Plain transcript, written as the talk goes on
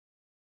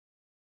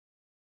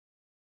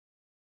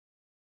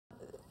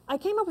I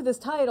came up with this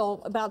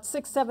title about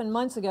 6, 7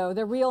 months ago.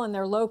 They're real and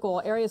they're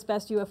local, Area's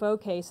Best UFO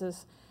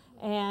Cases.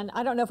 And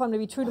I don't know if I'm going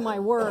to be true to my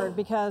word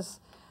because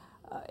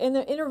in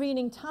the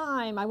intervening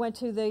time, I went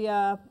to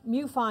the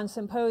MUFON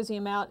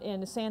symposium out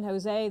in San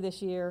Jose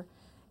this year,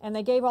 and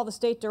they gave all the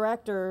state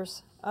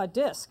directors a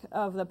disc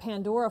of the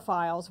Pandora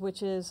files,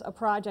 which is a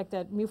project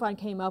that MUFON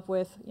came up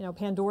with, you know,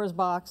 Pandora's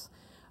box,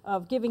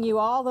 of giving you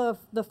all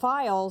the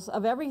files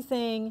of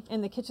everything in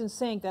the kitchen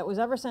sink that was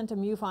ever sent to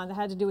MUFON that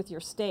had to do with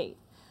your state.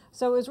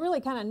 So it was really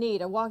kind of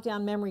neat. I walked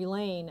down memory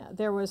lane.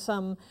 There was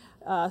some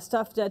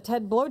stuff that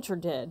Ted Blocher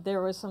did.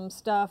 There was some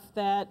stuff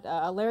that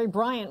Larry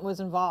Bryant was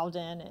involved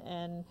in,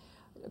 and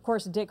of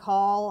course Dick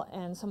Hall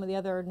and some of the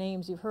other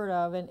names you've heard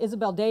of, and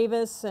Isabel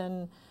Davis,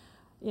 and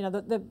you know,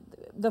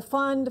 the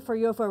Fund for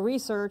UFO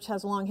Research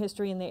has a long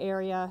history in the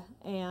area,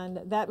 and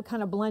that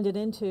kind of blended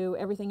into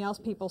everything else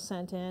people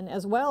sent in,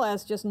 as well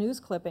as just news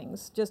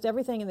clippings, just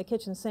everything in the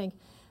kitchen sink.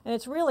 And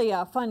it's really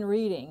fun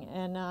reading,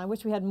 and I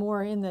wish we had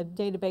more in the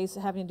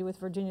database having to do with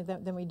Virginia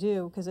than we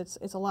do, because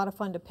it's a lot of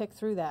fun to pick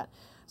through that.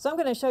 So I'm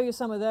going to show you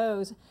some of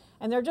those,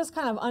 and they're just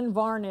kind of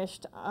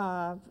unvarnished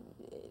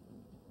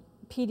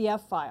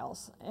PDF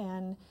files.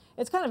 And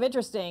it's kind of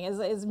interesting,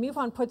 as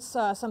MUFON puts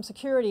some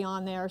security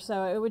on there,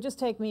 so it would just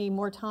take me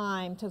more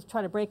time to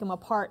try to break them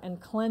apart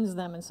and cleanse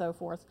them and so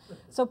forth.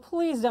 So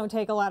please don't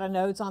take a lot of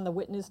notes on the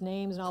witness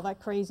names and all that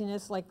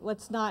craziness. Like,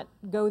 let's not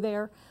go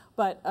there.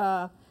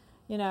 But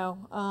you know,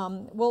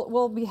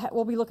 we'll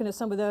be looking at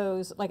some of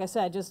those, like I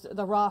said, just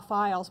the raw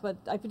files. But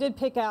I did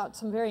pick out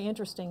some very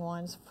interesting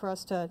ones for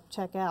us to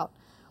check out.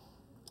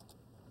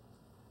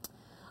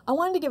 I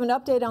wanted to give an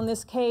update on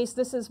this case.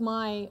 This is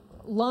my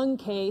lung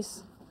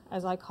case,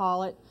 as I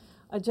call it,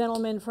 a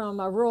gentleman from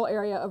a rural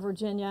area of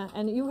Virginia.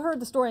 And you've heard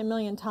the story a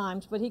million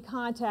times, but he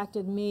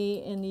contacted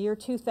me in the year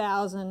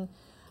 2000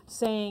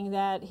 saying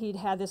that he'd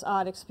had this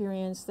odd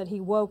experience, that he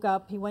woke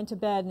up, he went to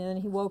bed, and then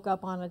he woke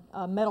up on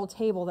a metal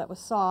table that was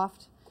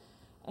soft,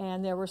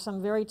 and there were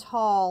some very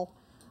tall,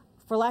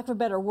 for lack of a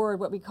better word,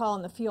 what we call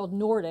in the field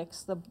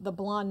Nordics, the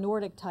blonde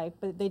Nordic type,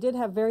 but they did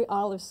have very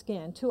olive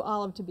skin, too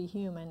olive to be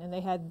human, and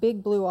they had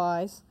big blue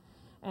eyes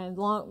and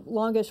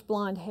longish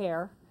blonde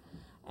hair,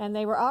 and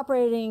they were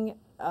operating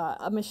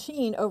a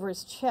machine over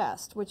his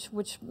chest,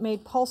 which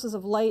made pulses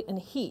of light and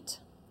heat.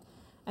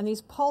 And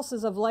these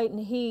pulses of light and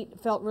heat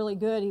felt really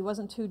good. He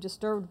wasn't too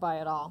disturbed by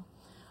it all.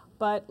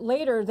 But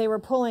later they were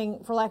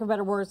pulling, for lack of a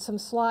better word, some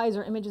slides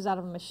or images out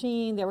of a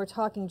machine. They were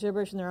talking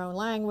gibberish in their own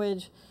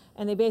language.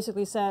 And they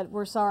basically said,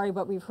 "We're sorry,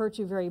 but we've hurt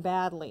you very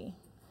badly."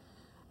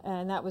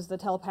 And that was the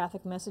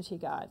telepathic message he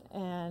got.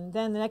 And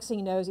then the next thing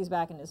he knows, he's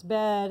back in his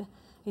bed.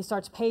 He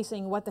starts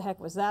pacing. What the heck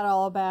was that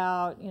all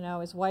about? You know,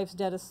 his wife's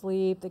dead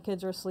asleep. The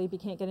kids are asleep. He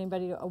can't get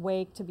anybody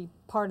awake to be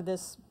part of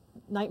this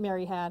nightmare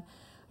he had.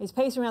 He's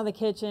pacing around the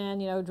kitchen,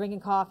 you know, drinking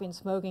coffee and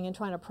smoking and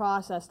trying to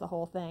process the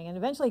whole thing. And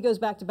eventually he goes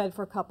back to bed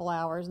for a couple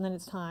hours, and then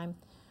it's time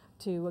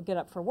to get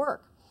up for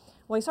work.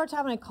 Well, he starts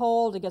having a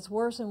cold. It gets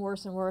worse and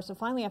worse and worse. And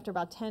finally, after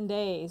about 10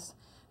 days,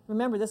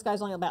 remember, this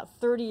guy's only about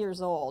 30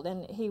 years old,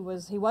 and he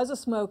was a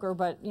smoker,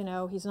 but, you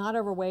know, he's not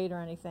overweight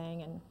or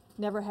anything and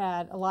never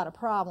had a lot of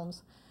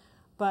problems.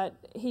 But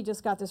he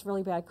just got this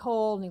really bad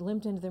cold, and he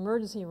limped into the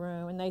emergency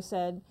room, and they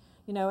said,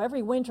 you know,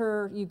 every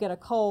winter you get a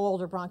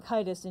cold or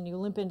bronchitis and you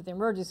limp into the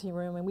emergency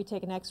room and we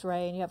take an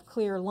x-ray and you have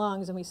clear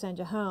lungs and we send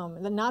you home.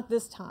 And then not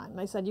this time.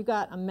 They said, you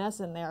got a mess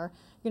in there.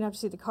 You're going to have to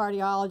see the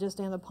cardiologist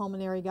and the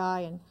pulmonary guy,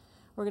 and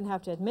we're going to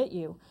have to admit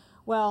you.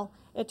 Well,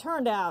 it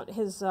turned out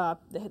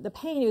the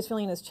pain he was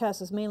feeling in his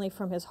chest is mainly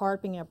from his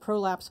heart being in a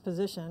prolapsed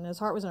position. His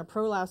heart was in a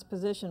prolapsed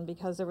position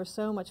because there was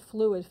so much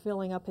fluid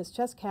filling up his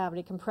chest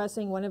cavity,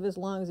 compressing one of his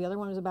lungs. The other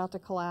one was about to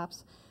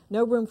collapse.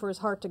 No room for his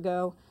heart to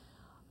go.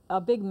 A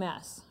big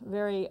mess,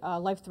 very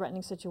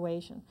life-threatening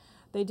situation.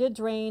 They did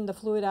drain the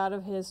fluid out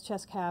of his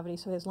chest cavity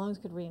so his lungs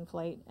could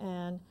reinflate,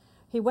 and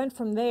he went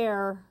from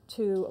there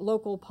to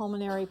local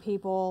pulmonary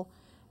people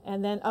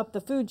and then up the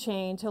food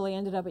chain till he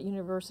ended up at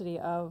University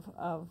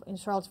in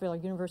Charlottesville or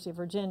University of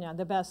Virginia,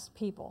 the best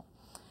people.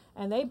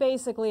 And they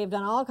basically have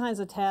done all kinds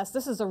of tests.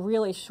 This is a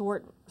really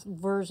short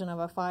version of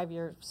a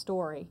 5-year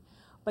story,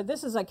 but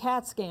this is a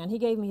CAT scan. He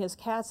gave me his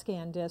CAT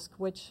scan disc,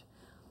 which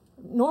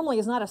normally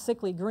is not a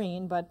sickly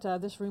green, but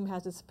this room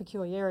has its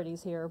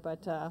peculiarities here,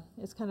 but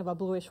it's kind of a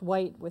bluish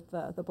white with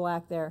the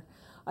black there.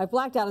 I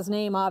blacked out his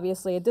name,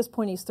 obviously. At this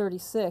point, he's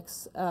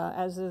 36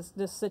 as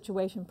this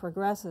situation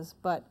progresses,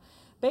 but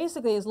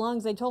basically his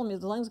lungs, they told him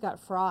his lungs got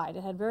fried.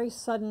 It had very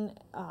sudden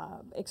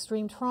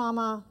extreme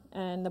trauma,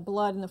 and the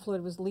blood and the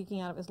fluid was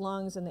leaking out of his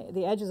lungs, and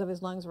the edges of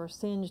his lungs were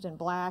singed and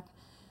black,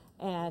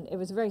 and it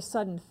was a very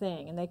sudden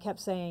thing. And they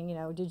kept saying, you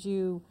know, did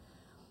you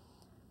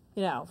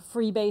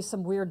freebase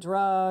some weird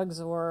drugs,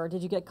 or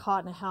did you get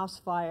caught in a house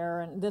fire,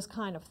 and this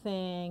kind of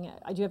thing?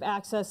 Do you have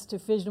access to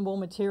fissionable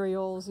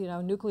materials, you know,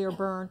 nuclear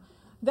burn?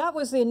 That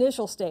was the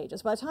initial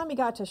stages. By the time he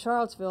got to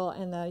Charlottesville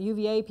and the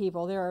UVA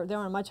people, they're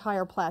on a much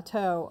higher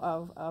plateau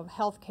of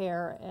health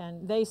care,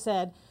 and they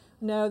said,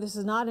 no, this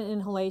is not an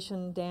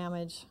inhalation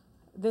damage.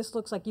 this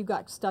looks like you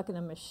got stuck in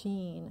a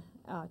machine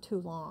too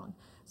long,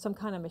 some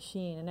kind of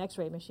machine, an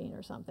x-ray machine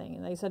or something.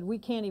 And they said, we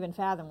can't even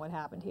fathom what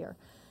happened here.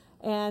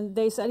 And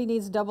they said he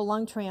needs a double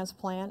lung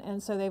transplant,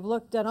 and so they've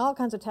done all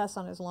kinds of tests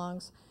on his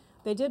lungs.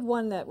 They did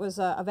one that was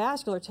a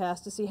vascular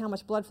test to see how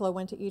much blood flow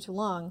went to each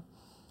lung,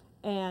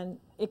 and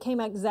it came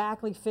out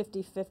exactly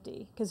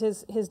 50-50, because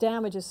his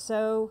damage is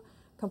so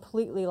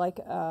completely like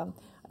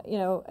you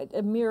know,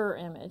 a mirror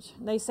image.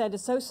 They said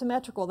it's so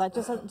symmetrical that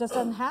just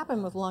doesn't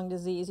happen with lung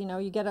disease. You know,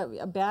 you get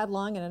a bad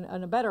lung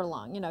and a better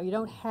lung. You know, you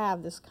don't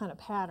have this kind of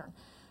pattern.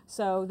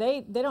 So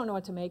they don't know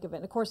what to make of it.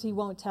 And of course, he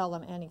won't tell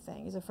them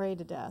anything. He's afraid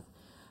to death.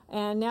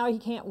 And now he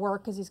can't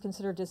work because he's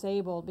considered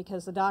disabled,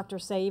 because the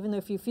doctors say even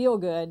if you feel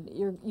good,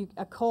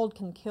 a cold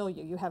can kill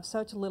you. You have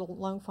such little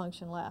lung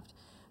function left.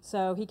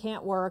 So he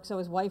can't work, so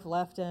his wife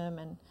left him,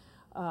 and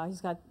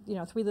he's got, you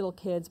know, 3 little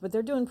kids, but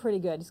they're doing pretty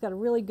good. He's got a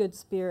really good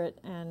spirit,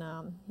 and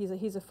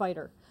he's a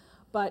fighter.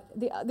 But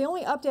the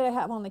only update I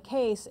have on the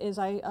case is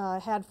I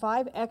had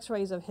 5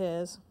 x-rays of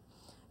his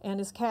and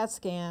his CAT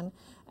scan,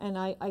 and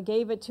I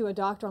gave it to a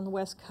doctor on the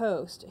West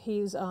Coast.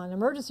 He's an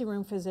emergency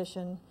room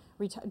physician,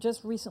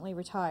 just recently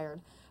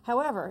retired.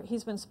 However,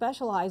 he's been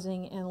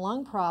specializing in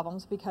lung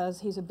problems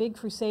because he's a big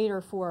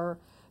crusader for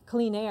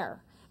clean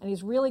air. And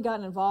he's really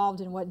gotten involved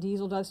in what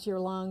diesel does to your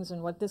lungs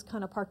and what this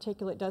kind of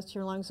particulate does to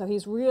your lungs. So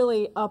he's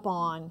really up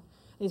on,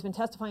 he's been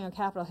testifying on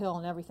Capitol Hill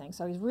and everything.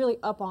 So he's really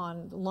up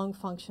on lung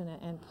function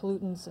and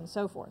pollutants and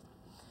so forth.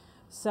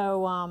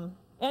 So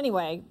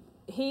anyway,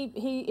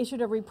 he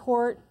issued a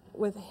report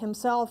with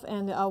himself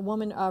and a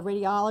woman, a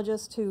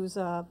radiologist who's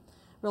a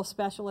real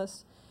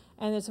specialist.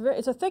 And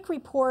it's a thick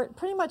report,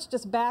 pretty much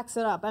just backs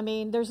it up. I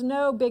mean, there's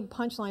no big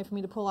punchline for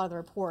me to pull out of the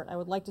report. I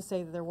would like to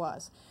say that there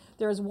was.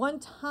 There is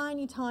one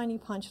tiny, tiny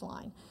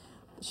punchline.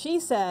 She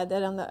said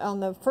that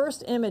on the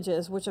first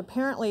images, which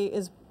apparently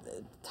is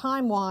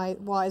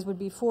time-wise would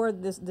be before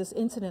this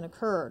incident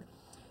occurred,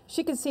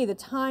 she could see the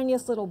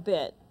tiniest little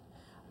bit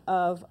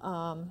of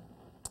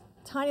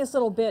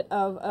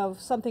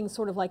something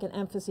sort of like an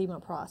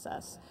emphysema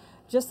process,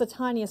 just the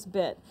tiniest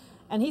bit.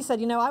 And he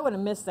said, you know, I would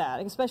have missed that,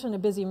 especially in a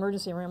busy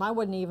emergency room. I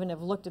wouldn't even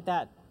have looked at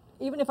that.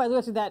 Even if I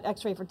looked at that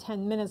x-ray for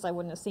 10 minutes, I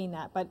wouldn't have seen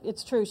that. But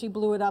it's true, she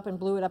blew it up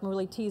and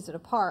really teased it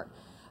apart.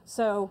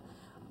 So,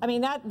 I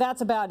mean,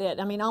 that's about it.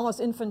 I mean, almost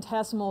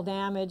infinitesimal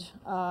damage,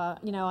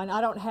 you know, and I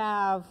don't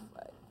have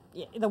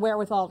the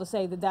wherewithal to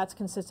say that that's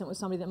consistent with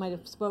somebody that might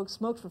have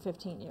smoked for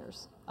 15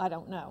 years. I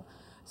don't know.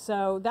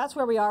 So that's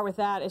where we are with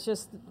that. It's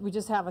just, we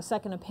just have a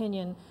second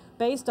opinion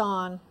based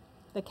on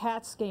the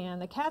CAT scan.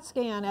 The CAT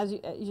scan, as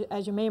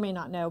you may or may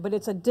not know, but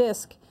it's a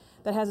disc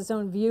that has its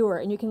own viewer,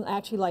 and you can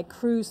actually like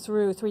cruise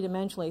through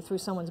 3-dimensionally through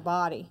someone's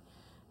body.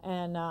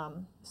 And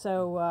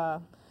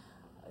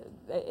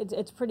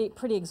it's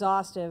pretty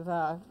exhaustive,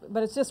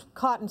 but it's just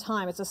caught in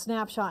time. It's a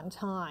snapshot in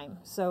time.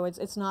 So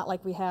it's not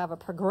like we have a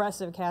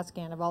progressive CAT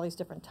scan of all these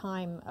different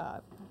time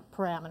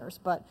parameters.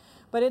 But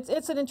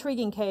it's an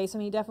intriguing case. I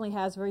mean, he definitely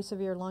has very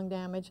severe lung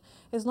damage.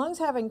 His lungs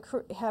have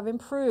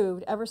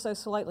improved ever so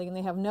slightly, and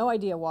they have no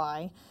idea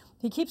why.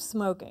 He keeps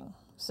smoking.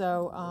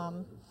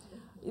 So,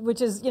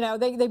 which is, you know,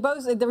 they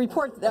both, the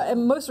report,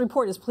 most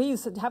report is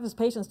please have this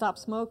patient stop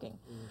smoking.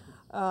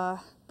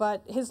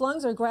 But his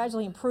lungs are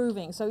gradually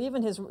improving, so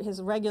even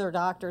his regular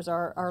doctors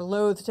are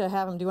loath to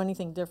have him do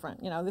anything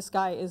different. You know, this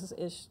guy is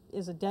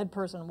a dead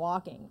person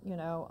walking. You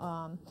know,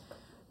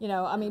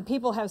 I mean,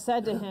 people have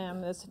said to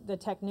him, the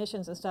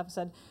technicians and stuff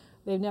said,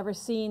 they've never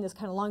seen this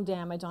kind of lung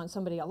damage on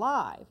somebody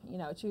alive. You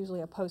know, it's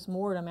usually a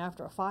post-mortem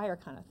after a fire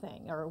kind of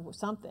thing or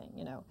something,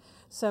 you know.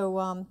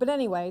 So, but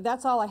anyway,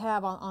 that's all I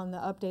have on the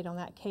update on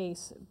that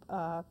case.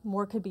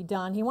 More could be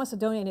done. He wants to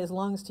donate his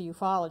lungs to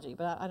ufology,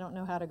 but I don't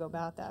know how to go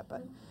about that.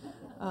 But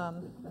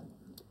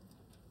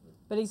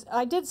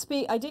I did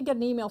get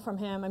an email from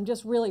him, and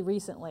just really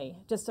recently,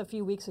 just a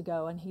few weeks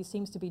ago, and he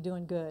seems to be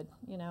doing good.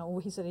 You know,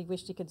 he said he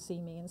wished he could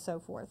see me and so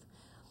forth.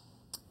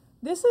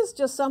 This is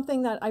just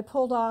something that I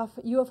pulled off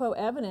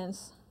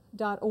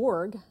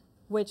UFOevidence.org,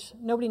 which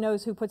nobody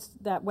knows who puts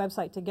that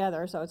website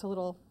together, so it's a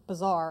little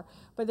bizarre.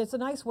 But it's a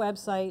nice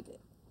website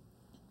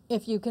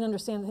if you can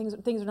understand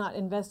things are not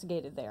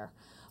investigated there.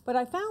 But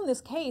I found this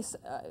case,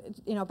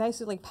 you know,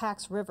 basically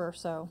Pax River,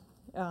 so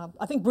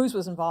I think Bruce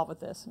was involved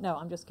with this. No,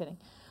 I'm just kidding.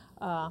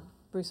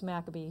 Bruce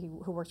Maccabee,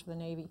 who works for the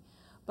Navy.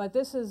 But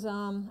this is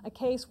a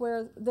case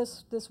where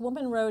this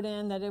woman wrote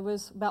in that it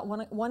was about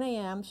 1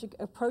 a.m. She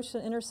approached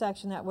an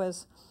intersection that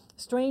was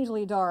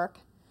strangely dark,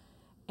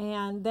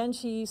 and then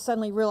she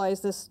suddenly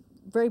realized this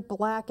very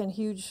black and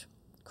huge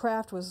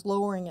craft was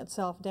lowering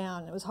itself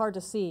down. It was hard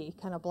to see,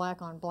 kind of black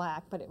on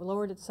black, but it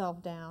lowered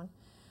itself down.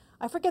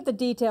 I forget the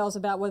details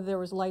about whether there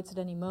was lights at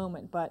any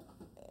moment, but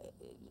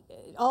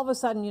all of a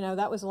sudden, you know,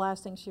 that was the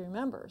last thing she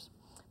remembers.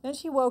 Then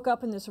she woke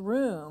up in this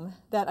room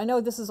that, I know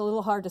this is a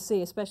little hard to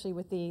see, especially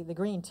with the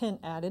green tint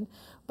added,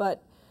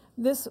 but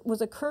this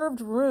was a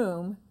curved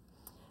room,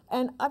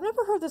 and I've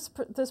never heard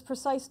this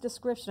precise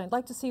description. I'd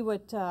like to see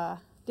what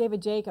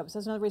David Jacobs,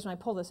 that's another reason I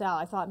pulled this out.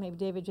 I thought maybe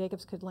David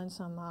Jacobs could lend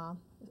some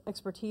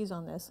expertise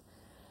on this.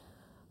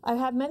 I've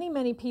had many,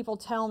 many people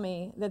tell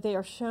me that they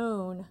are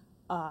shown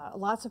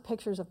lots of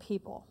pictures of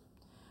people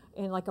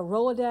in like a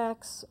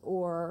Rolodex,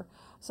 or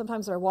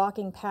sometimes they're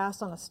walking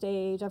past on a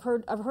stage. I've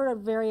heard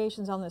of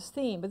variations on this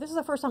theme, but this is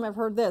the first time I've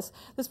heard this.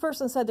 This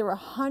person said there were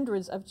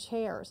hundreds of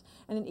chairs,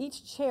 and in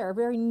each chair,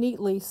 very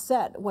neatly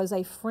set, was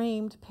a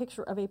framed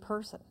picture of a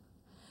person.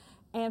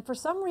 And for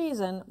some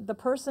reason, the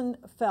person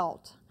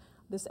felt,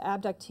 this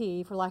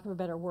abductee, for lack of a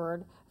better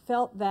word,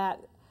 felt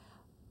that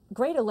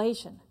great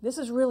elation. This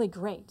is really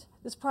great.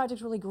 This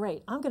project's really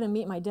great. I'm going to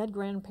meet my dead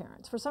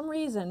grandparents. For some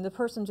reason, the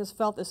person just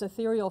felt this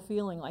ethereal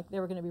feeling like they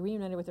were going to be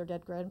reunited with their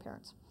dead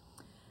grandparents.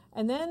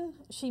 And then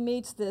she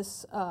meets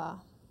this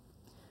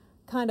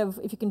kind of,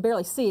 if you can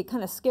barely see it,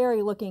 kind of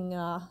scary looking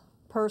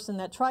person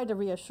that tried to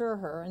reassure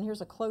her. And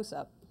here's a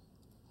close-up.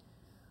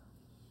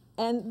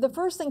 And the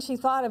first thing she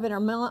thought of in her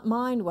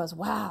mind was,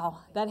 wow,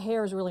 that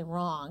hair is really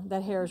wrong.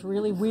 That hair is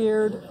really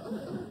weird.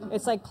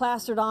 It's like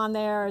plastered on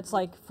there. It's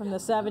like from the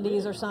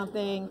 70s or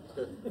something.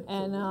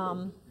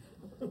 And,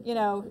 you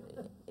know,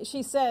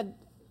 she said,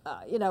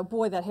 you know,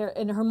 boy, that hair,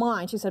 in her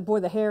mind, she said, boy,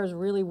 the hair is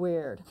really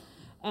weird.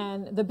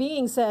 And the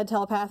being said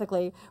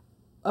telepathically,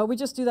 oh, we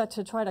just do that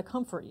to try to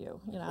comfort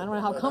you. You know, I don't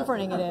know how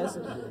comforting it is.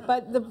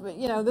 But,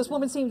 you know, this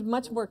woman seemed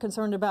much more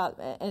concerned about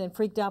and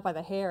freaked out by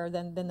the hair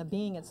than the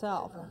being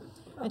itself.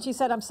 And she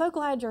said, I'm so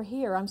glad you're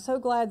here. I'm so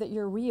glad that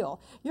you're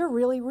real. You're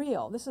really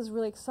real. This is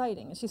really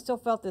exciting. And she still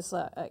felt this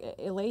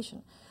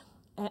elation.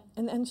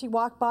 And then she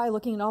walked by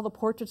looking at all the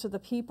portraits of the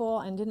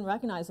people and didn't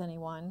recognize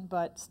anyone,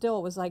 but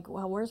still was like,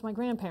 well, where's my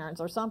grandparents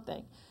or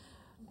something?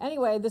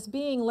 Anyway, this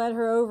being led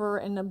her over,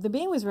 and the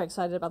being was very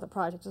excited about the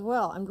project as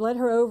well, and led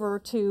her over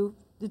to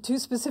the two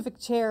specific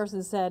chairs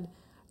and said,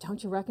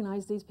 don't you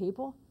recognize these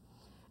people?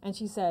 And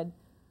she said,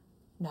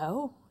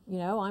 no, you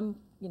know, I'm,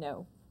 you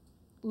know,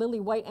 lily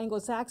white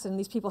Anglo-Saxon.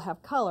 These people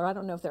have color. I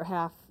don't know if they're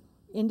half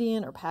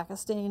Indian or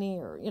Pakistani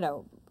or, you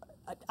know,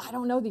 I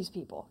don't know these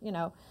people, you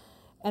know.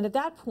 And at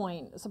that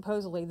point,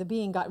 supposedly, the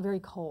being got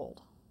very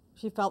cold.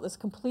 She felt this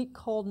complete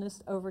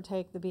coldness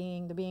overtake the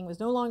being. The being was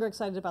no longer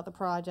excited about the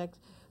project.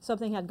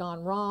 Something had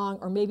gone wrong,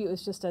 or maybe it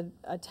was just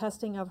a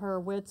testing of her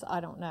wits.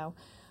 I don't know.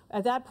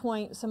 At that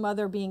point, some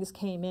other beings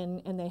came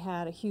in, and they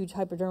had a huge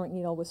hypodermic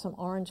needle with some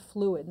orange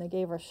fluid, and they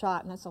gave her a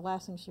shot, and that's the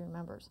last thing she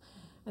remembers.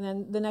 And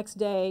then the next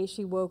day,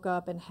 she woke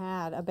up and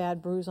had a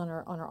bad bruise on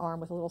her arm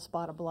with a little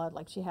spot of blood,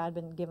 like she had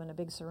been given a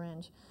big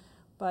syringe.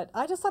 But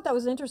I just thought that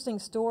was an interesting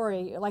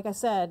story. Like I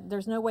said,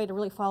 there's no way to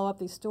really follow up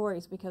these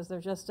stories because they're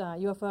just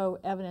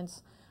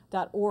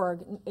UFOevidence.org.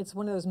 It's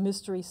one of those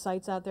mystery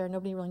sites out there.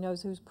 Nobody really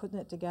knows who's putting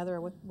it together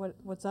or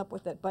what's up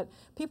with it. But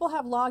people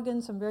have logged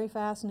in some very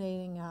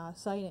fascinating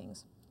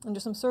sightings. And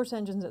there's some search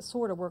engines that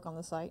sort of work on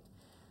the site.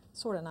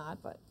 Sort of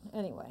not, but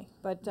anyway.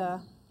 But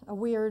a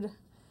weird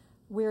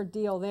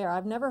deal there.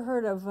 I've never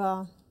heard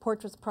of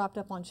portraits propped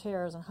up on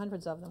chairs and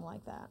hundreds of them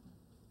like that.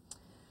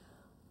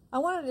 I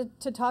wanted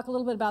to talk a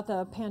little bit about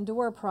the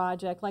Pandora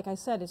project. Like I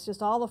said, it's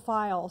just all the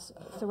files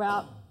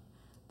throughout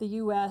the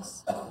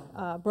U.S.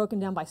 Broken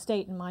down by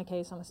state. In my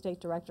case, I'm a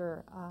state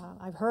director.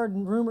 I've heard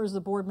rumors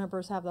the board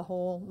members have the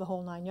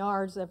whole 9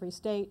 yards, every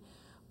state.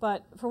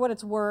 But for what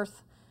it's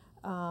worth,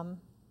 you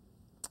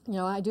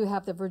know, I do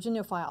have the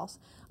Virginia files.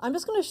 I'm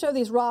just going to show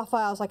these raw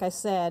files. Like I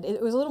said,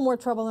 it was a little more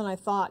trouble than I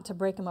thought to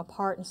break them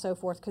apart and so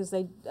forth because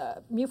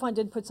MUFON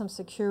did put some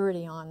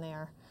security on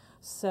there.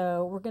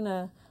 So I'm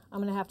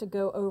going to have to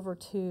go over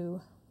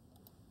to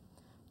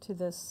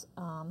this.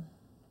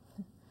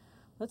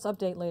 Let's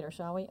update later,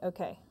 shall we?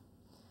 Okay.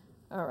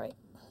 All right.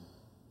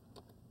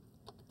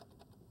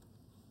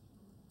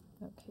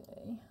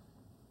 Okay.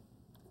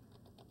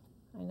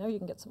 I know you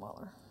can get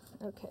smaller.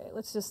 Okay.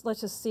 Let's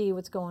just see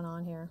what's going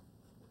on here.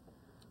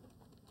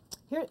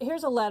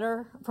 Here's a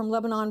letter from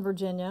Lebanon,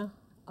 Virginia,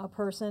 a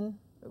person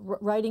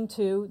writing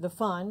to the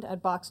fund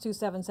at Box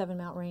 277,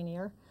 Mount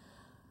Rainier.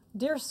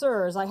 Dear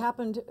sirs, I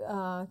happened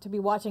to be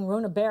watching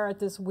Rona Barrett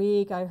this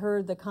week. I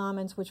heard the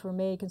comments which were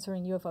made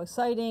concerning UFO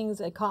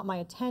sightings. It caught my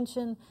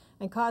attention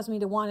and caused me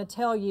to want to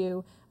tell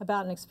you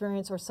about an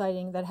experience or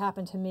sighting that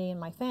happened to me and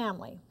my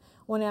family.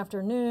 One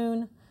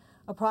afternoon,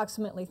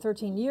 approximately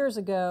 13 years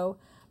ago,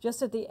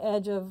 just at the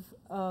edge of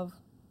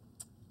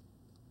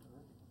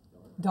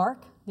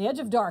dark? The edge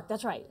of dark,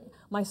 that's right.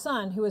 My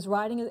son, who was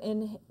riding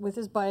in with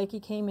his bike, he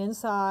came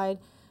inside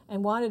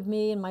and wanted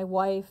me and my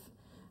wife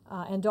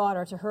and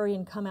daughter to hurry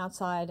and come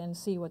outside and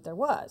see what there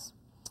was.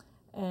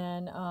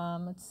 And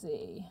let's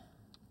see.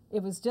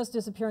 It was just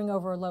disappearing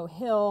over a low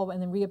hill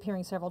and then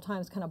reappearing several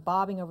times, kind of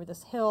bobbing over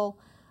this hill.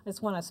 I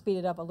just want to speed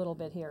it up a little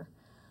bit here.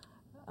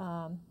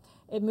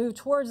 It moved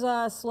towards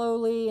us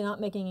slowly, not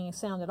making any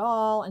sound at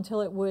all,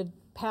 until it would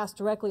pass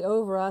directly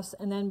over us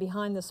and then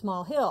behind the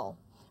small hill.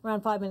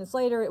 Around 5 minutes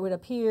later, it would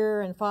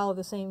appear and follow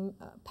the same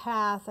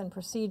path and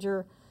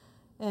procedure,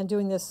 and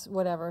doing this,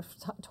 whatever,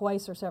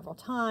 twice or several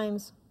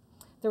times.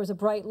 There was a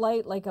bright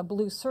light, like a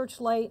blue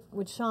searchlight,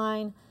 would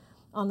shine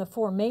on the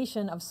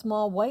formation of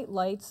small white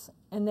lights,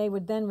 and they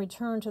would then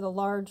return to the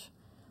large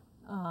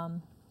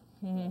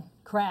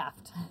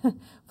craft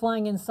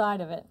flying inside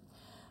of it,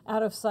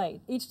 out of sight.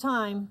 Each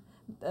time,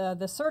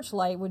 the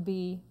searchlight would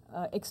be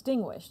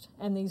extinguished,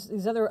 and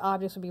these other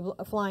objects would be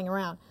flying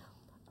around.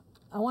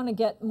 I want to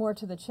get more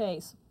to the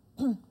chase.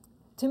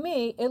 To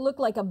me, it looked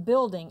like a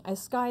building, a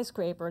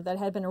skyscraper that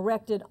had been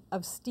erected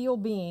of steel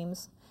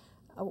beams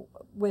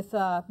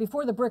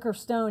before the brick or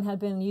stone had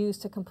been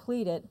used to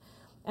complete it.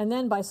 And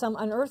then by some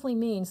unearthly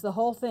means, the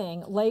whole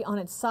thing lay on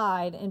its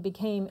side and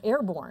became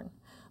airborne.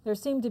 There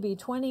seemed to be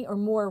 20 or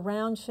more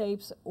round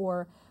shapes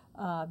or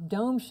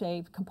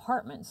dome-shaped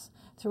compartments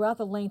throughout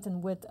the length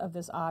and width of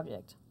this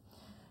object.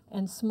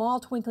 And small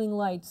twinkling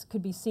lights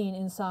could be seen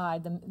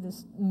inside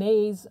this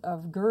maze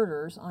of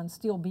girders on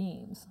steel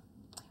beams.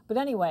 But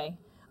anyway,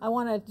 I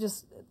want to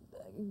just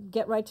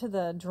get right to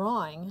the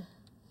drawing,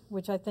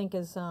 which I think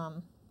is,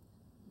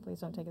 please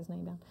don't take his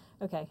name down.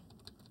 Okay.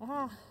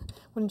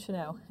 Wouldn't you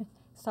know?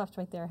 Stops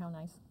right there, how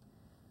nice.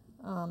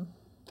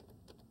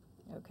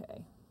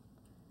 Okay.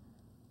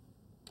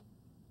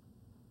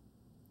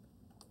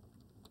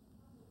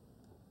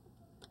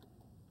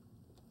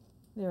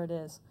 There it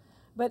is.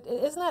 But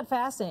isn't that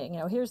fascinating?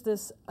 You know, here's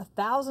this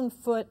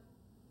 1,000-foot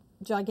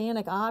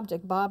gigantic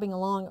object bobbing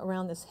along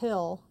around this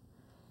hill,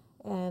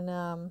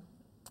 and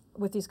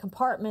with these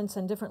compartments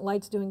and different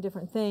lights doing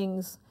different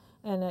things,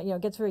 and you know,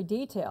 it gets very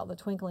detailed, the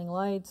twinkling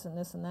lights and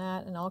this and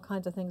that, and all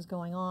kinds of things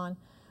going on.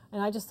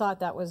 And I just thought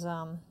that was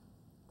I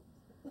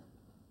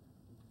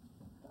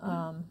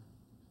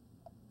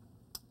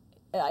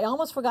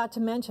almost forgot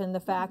to mention the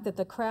fact that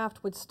the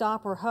craft would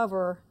stop or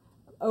hover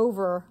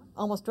over,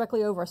 almost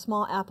directly over, a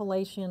small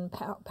Appalachian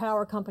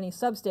power company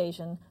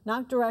substation,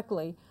 not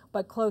directly,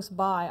 but close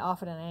by,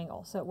 off at an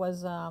angle. So it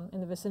was in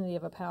the vicinity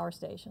of a power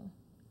station.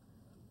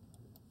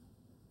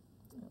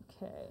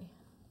 Okay.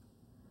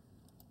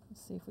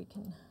 Let's see if we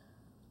can.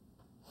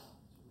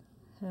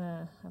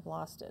 I've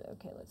lost it.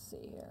 Okay, let's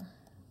see here.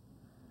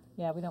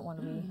 Yeah, we don't want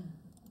to be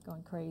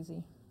going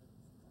crazy.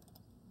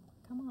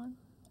 Come on.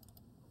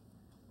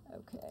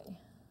 Okay.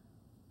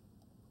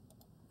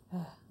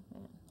 Man.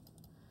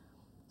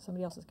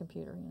 Somebody else's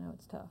computer, you know,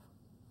 it's tough.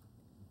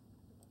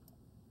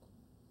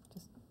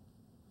 Just,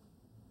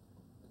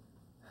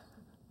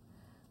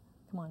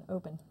 come on,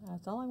 open.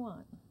 That's all I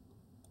want.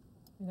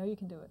 You know you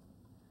can do it.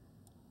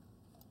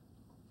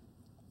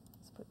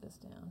 Let's put this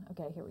down.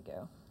 Okay, here we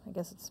go. I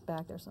guess it's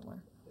back there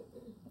somewhere.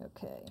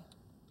 Okay.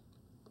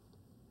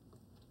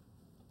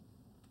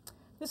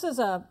 This is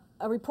a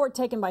report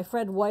taken by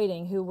Fred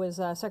Whiting, who was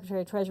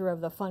Secretary-Treasurer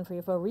of the Fund for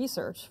UFO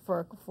Research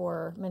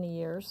for many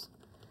years.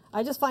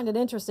 I just find it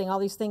interesting. All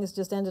these things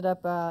just ended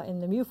up in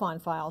the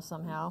MUFON files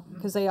somehow,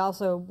 because they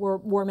also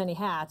wore many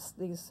hats.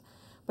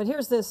 But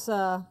here's this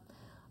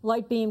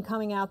light beam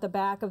coming out the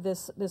back of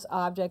this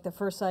object, the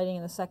first sighting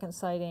and the second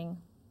sighting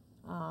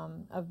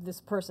of this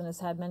person has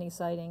had many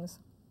sightings.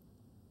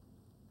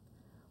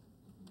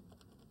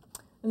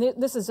 And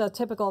this is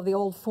typical of the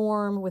old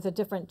form with the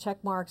different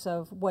check marks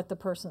of what the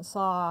person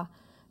saw.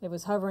 It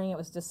was hovering, it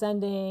was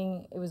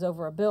descending, it was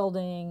over a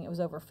building, it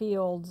was over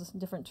fields,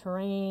 different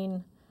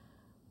terrain.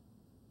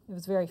 It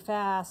was very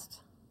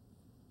fast.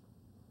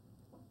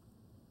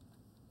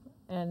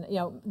 And, you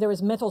know, there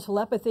was mental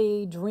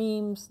telepathy,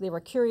 dreams. They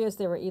were curious,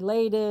 they were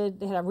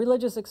elated, they had a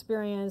religious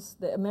experience,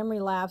 a memory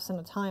lapse, and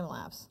a time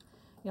lapse.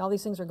 You know, all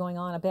these things are going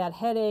on. A bad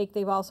headache,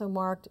 they've also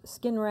marked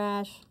skin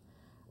rash,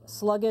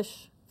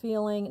 sluggish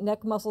feeling,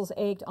 neck muscles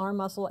ached, arm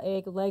muscle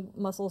ached, leg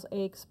muscles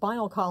ached,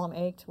 spinal column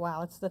ached.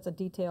 Wow, that's a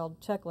detailed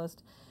checklist.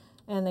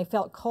 And they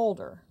felt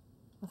colder.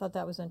 I thought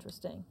that was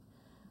interesting.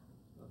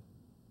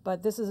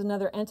 But this is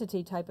another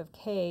entity type of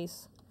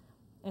case,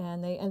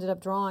 and they ended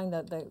up drawing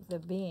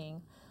the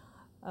being.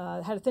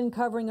 Had a thin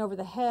covering over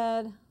the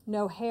head,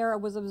 no hair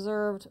was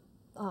observed,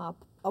 a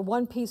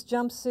one-piece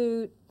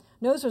jumpsuit,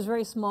 nose was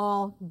very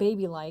small,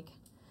 baby-like,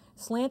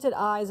 slanted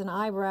eyes and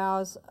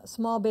eyebrows,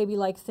 small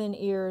baby-like thin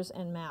ears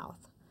and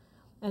mouth,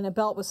 and a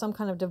belt with some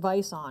kind of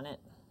device on it.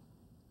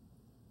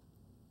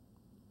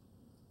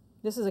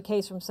 This is a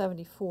case from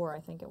 '74, I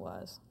think it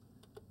was.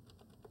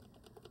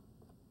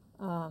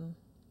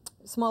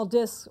 Small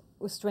discs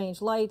with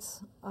strange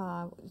lights.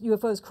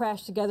 UFOs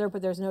crashed together,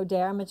 but there's no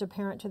damage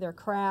apparent to their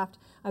craft.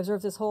 I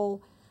observed this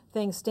whole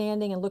thing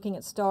standing and looking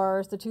at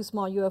stars. The two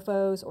small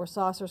UFOs or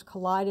saucers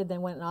collided,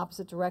 then went in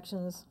opposite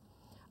directions.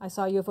 I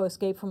saw a UFO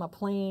escape from a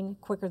plane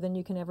quicker than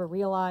you can ever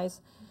realize.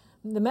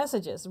 The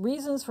messages,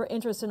 reasons for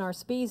interest in our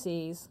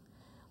species.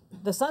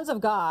 The sons of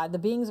God, the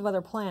beings of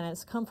other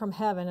planets, come from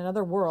heaven and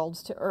other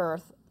worlds to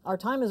Earth. Our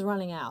time is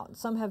running out.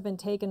 Some have been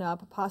taken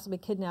up, possibly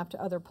kidnapped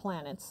to other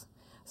planets.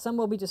 Some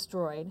will be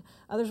destroyed.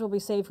 Others will be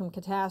saved from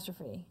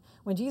catastrophe.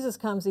 When Jesus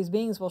comes, these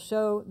beings will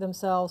show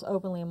themselves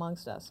openly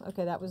amongst us.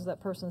 Okay, that was that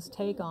person's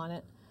take on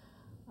it.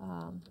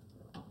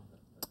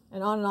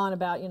 And on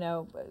about, you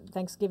know,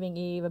 Thanksgiving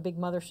Eve, a big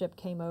mothership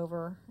came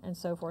over, and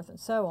so forth and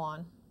so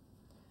on.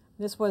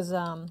 This was,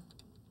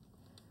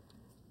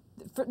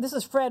 this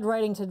is Fred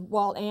writing to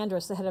Walt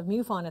Andrus, the head of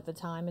MUFON at the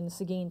time in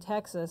Seguin,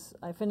 Texas.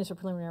 I finished a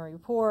preliminary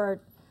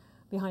report.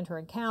 Behind her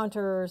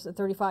encounters, a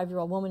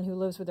 35-year-old woman who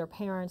lives with her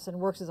parents and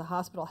works as a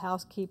hospital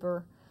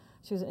housekeeper.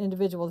 She was an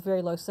individual with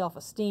very low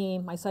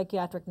self-esteem. My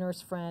psychiatric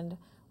nurse friend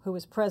who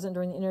was present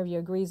during the interview,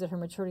 agrees that her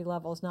maturity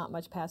level is not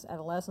much past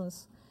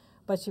adolescence,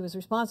 but she was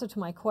responsive to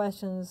my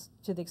questions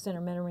to the extent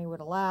her memory would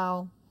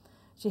allow.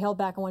 She held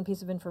back on one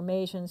piece of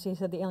information. She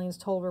said the aliens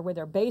told her where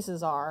their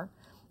bases are.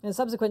 In a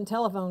subsequent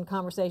telephone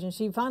conversation,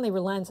 she finally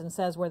relents and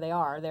says where they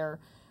are. They're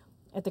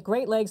at the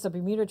Great Lakes, the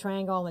Bermuda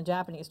Triangle, and the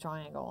Japanese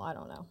Triangle. I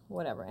don't know,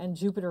 whatever, and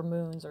Jupiter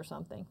moons or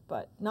something.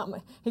 But not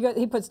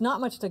he puts not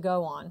much to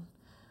go on.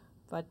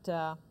 But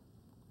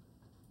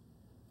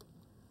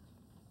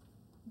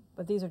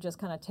these are just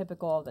kind of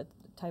typical of the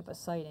type of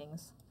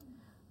sightings.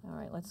 All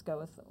right, let's go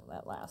with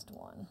that last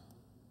one.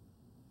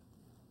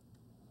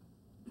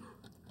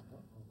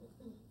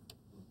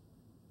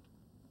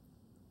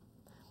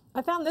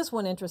 I found this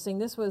one interesting.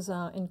 This was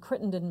in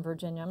Crittenden,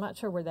 Virginia. I'm not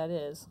sure where that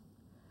is.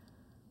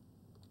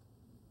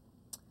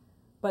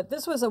 But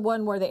this was a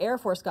one where the Air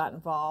Force got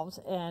involved,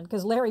 and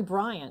because Larry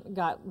Bryant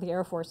got the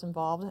Air Force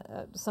involved.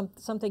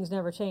 Some things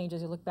never change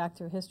as you look back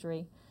through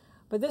history.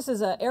 But this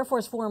is a Air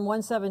Force Form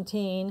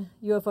 117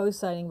 UFO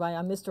sighting by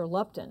Mr.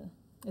 Lupton.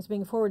 It's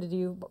being forwarded to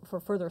you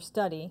for further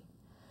study.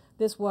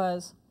 This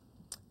was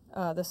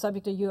the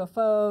subject of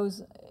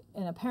UFOs,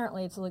 and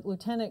apparently it's like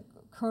Lieutenant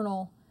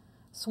Colonel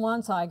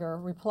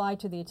Swanzeiger replied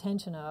to the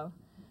attention of,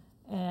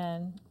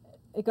 and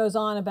it goes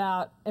on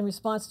about in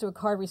response to a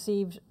card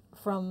received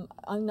from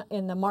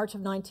in the March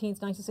of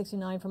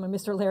 1969 from a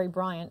Mr. Larry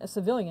Bryant, a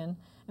civilian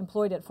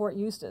employed at Fort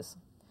Eustis.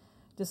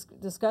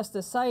 Discussed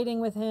the sighting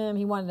with him.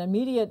 He wanted an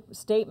immediate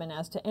statement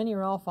as to any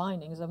or all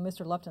findings of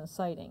Mr. Lupton's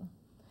sighting.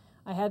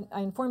 I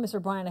informed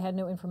Mr. Bryant I had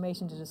no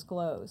information to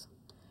disclose,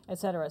 et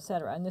cetera, et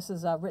cetera. And this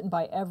is written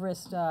by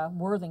Everest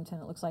Worthington,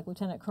 it looks like,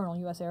 Lieutenant Colonel,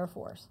 U.S. Air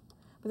Force.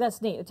 But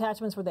that's neat.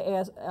 Attachments were the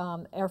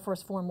Air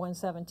Force Form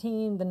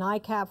 117, the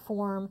NICAP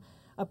form,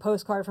 a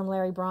postcard from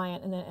Larry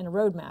Bryant, and a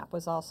road map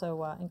was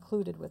also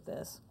included with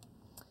this.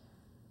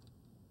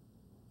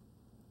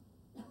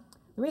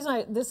 The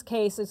reason this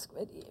case is,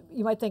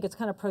 you might think it's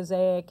kind of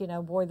prosaic, you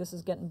know, boy, this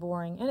is getting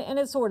boring, and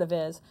it sort of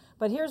is.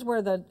 But here's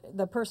where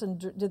the person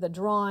did the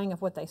drawing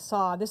of what they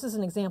saw. This is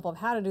an example of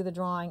how to do the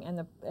drawing,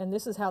 and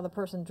this is how the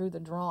person drew the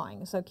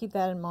drawing. So keep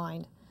that in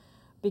mind.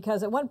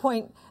 Because at one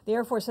point, the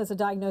Air Force says the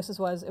diagnosis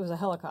was it was a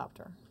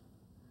helicopter.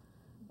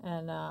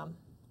 And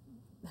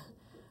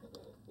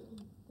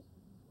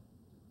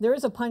there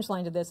is a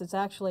punchline to this. It's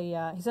actually,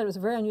 he said it was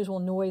a very unusual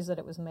noise that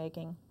it was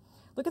making.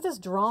 Look at this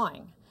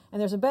drawing.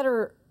 And there's a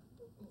better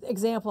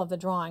example of the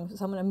drawing,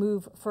 so I'm going to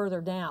move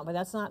further down. But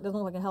doesn't look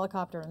like a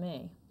helicopter to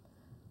me.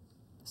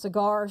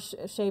 Cigar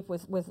shape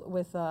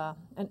with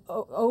an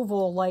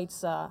oval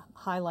lights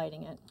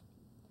highlighting it.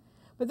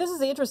 But this is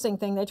the interesting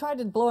thing. They tried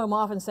to blow him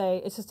off and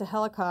say it's just a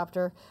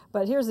helicopter,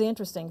 but here's the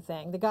interesting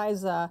thing. The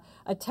guy's a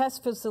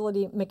test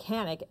facility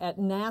mechanic at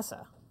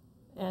NASA,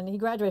 and he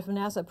graduated from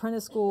NASA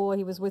apprentice school.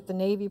 He was with the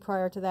Navy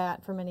prior to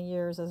that for many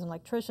years as an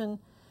electrician.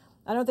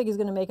 I don't think he's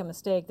going to make a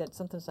mistake that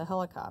something's a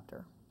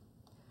helicopter,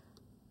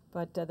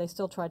 but they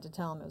still tried to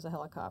tell him it was a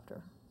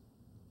helicopter.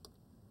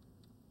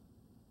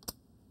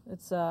 It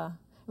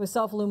was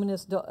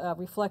self-luminous,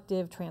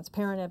 reflective,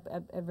 transparent,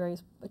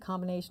 a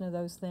combination of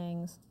those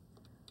things.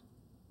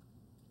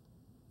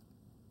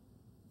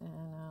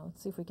 And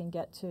let's see if we can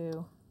get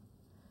to,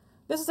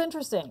 this is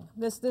interesting.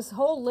 This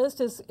whole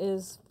list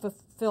is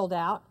filled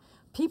out.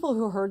 People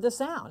who heard the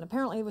sound.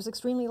 Apparently it was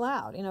extremely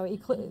loud. You know,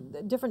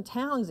 different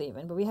towns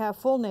even, but we have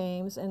full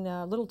names and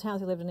little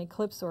towns he lived in,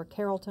 Eclipse or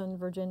Carrollton,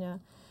 Virginia.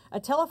 A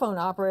telephone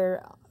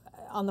operator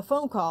on the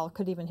phone call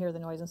could even hear the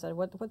noise and said,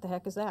 what the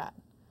heck is that?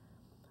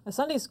 A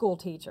Sunday school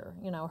teacher,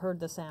 you know,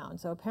 heard the sound.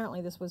 So apparently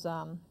this was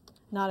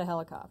not a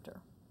helicopter.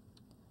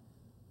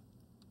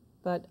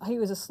 But he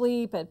was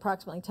asleep at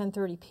approximately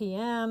 10:30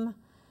 p.m.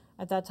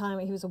 At that time,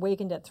 he was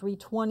awakened at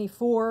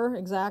 3:24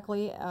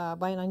 exactly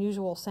by an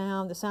unusual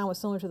sound. The sound was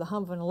similar to the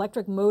hum of an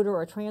electric motor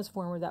or a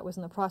transformer that was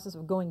in the process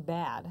of going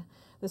bad.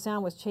 The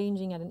sound was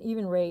changing at an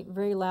even rate,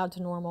 very loud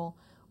to normal,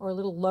 or a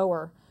little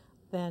lower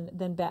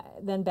then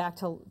back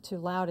to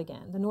loud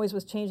again. The noise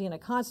was changing at a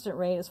constant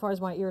rate as far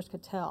as my ears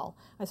could tell.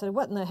 I said,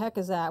 what in the heck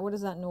is that? What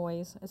is that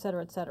noise? Et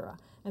cetera, et cetera.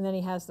 And then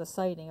he has the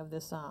sighting of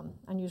this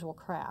unusual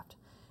craft.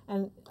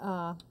 And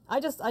I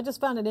just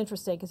found it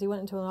interesting because he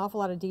went into an awful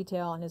lot of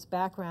detail, and his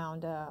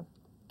background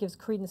gives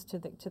credence to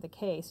the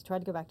case. He tried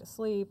to go back to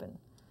sleep and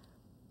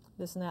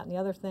this and that and the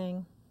other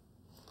thing.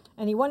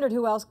 And he wondered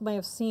who else may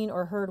have seen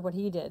or heard what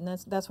he did, and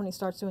that's when he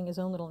starts doing his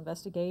own little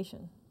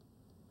investigation.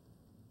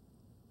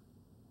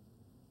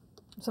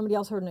 Somebody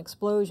else heard an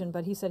explosion,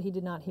 but he said he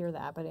did not hear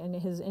that. But in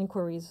his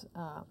inquiries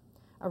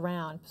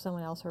around,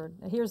 someone else heard.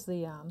 Here's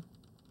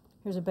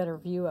a better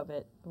view of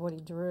it, of what he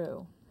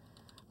drew.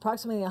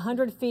 Approximately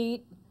 100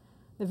 feet,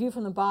 the view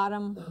from the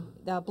bottom,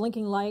 the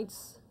blinking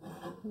lights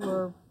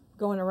were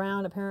going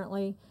around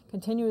apparently,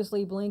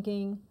 continuously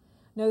blinking,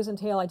 nose and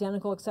tail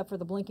identical except for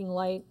the blinking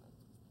light.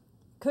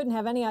 Couldn't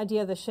have any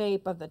idea of the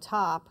shape of the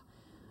top,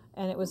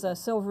 and it was a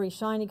silvery,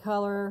 shiny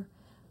color.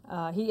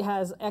 He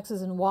has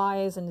X's and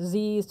Y's and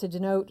Z's to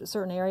denote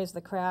certain areas of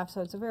the craft,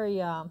 so it's a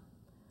very,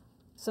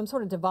 some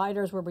sort of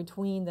dividers were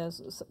between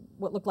those,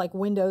 what looked like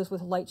windows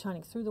with light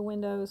shining through the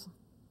windows.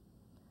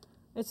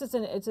 It's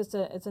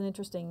an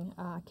interesting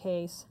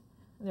case.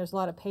 And there's a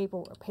lot of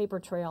paper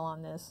trail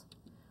on this.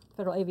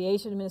 Federal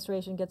Aviation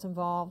Administration gets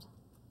involved.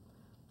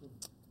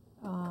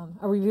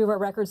 A review of our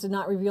records did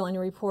not reveal any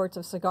reports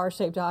of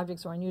cigar-shaped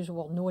objects or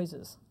unusual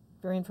noises.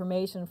 For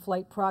information,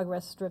 flight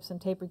progress strips and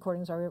tape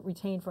recordings are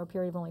retained for a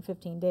period of only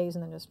 15 days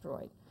and then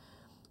destroyed.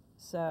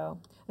 So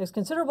there's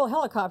considerable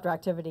helicopter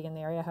activity in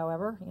the area,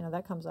 however. You know,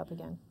 that comes up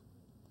again.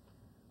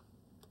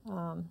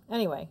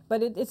 Anyway,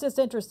 but it's just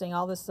interesting,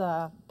 all this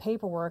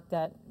paperwork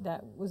that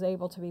was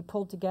able to be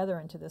pulled together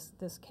into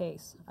this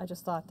case. I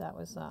just thought that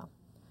was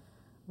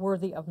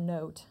worthy of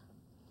note.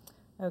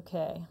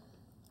 Okay.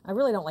 I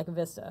really don't like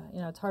Vista.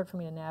 You know, it's hard for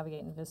me to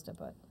navigate in Vista,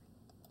 but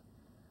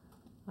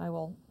I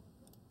will,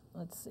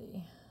 let's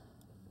see.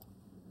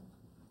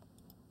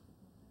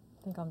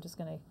 I think I'm just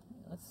going to,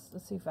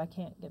 let's see if I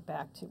can't get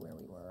back to where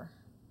we were.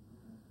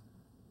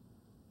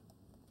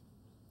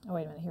 Oh,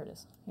 wait a minute, here it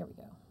is. Here we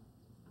go.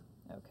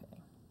 Okay.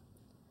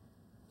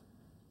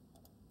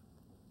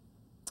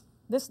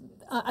 This,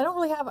 I don't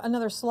really have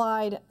another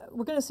slide.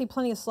 We're going to see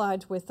plenty of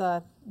slides with,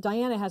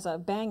 Diana has a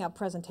bang-up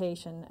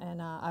presentation, and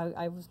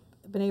I've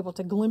been able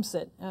to glimpse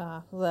it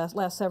the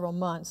last several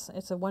months.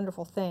 It's a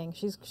wonderful thing.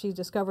 She's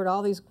discovered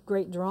all these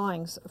great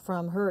drawings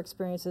from her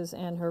experiences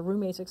and her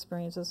roommates'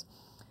 experiences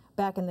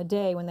back in the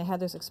day when they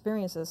had those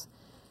experiences,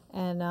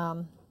 and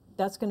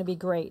that's going to be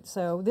great.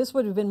 So this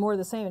would have been more of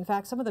the same. In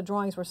fact, some of the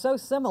drawings were so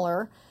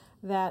similar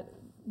that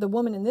the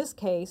woman in this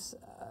case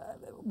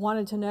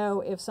wanted to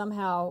know if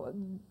somehow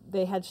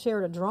they had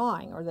shared a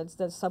drawing, or that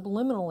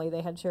subliminally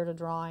they had shared a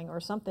drawing, or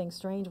something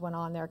strange went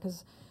on there,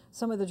 because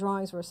some of the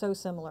drawings were so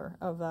similar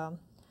of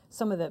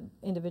some of the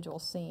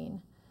individuals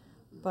seen.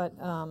 But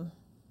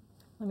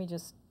let me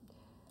just,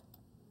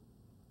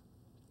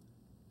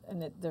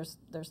 and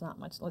there's not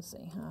much. Let's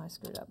see. I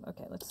screwed up.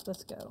 Okay, let's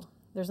go.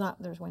 Wait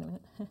a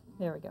minute.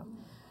 There we go.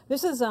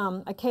 This is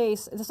a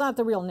case. It's not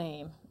the real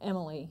name,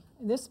 Emily.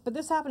 But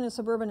this happened in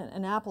suburban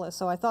Annapolis,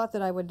 so I thought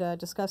that I would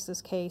discuss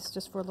this case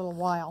just for a little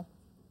while,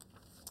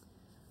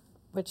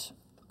 which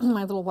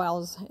my little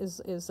while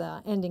is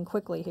ending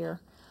quickly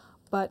here.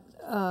 But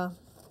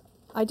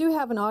I do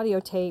have an audio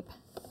tape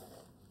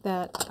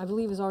that I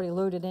believe is already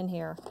loaded in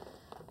here,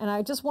 and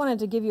I just wanted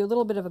to give you a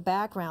little bit of a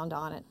background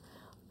on it.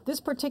 This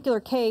particular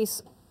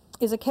case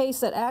is a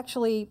case that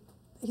actually,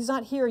 he's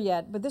not here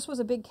yet, but this was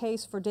a big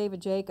case for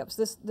David Jacobs.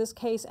 This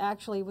case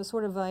actually was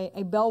sort of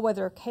a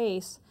bellwether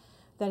case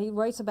that he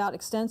writes about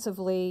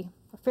extensively,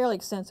 fairly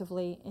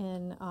extensively,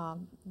 in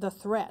The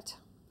Threat.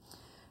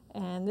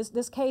 And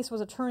this case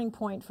was a turning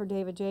point for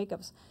David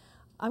Jacobs.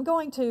 I'm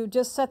going to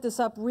just set this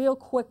up real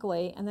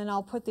quickly, and then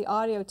I'll put the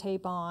audio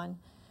tape on.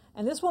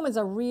 And this woman's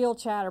a real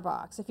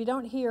chatterbox. If you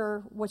don't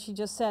hear what she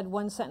just said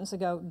one sentence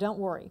ago, don't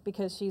worry,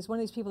 because she's one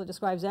of these people that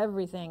describes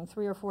everything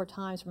 3 or 4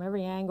 times from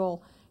every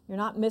angle. You're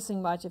not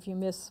missing much if you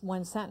miss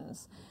one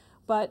sentence.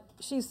 But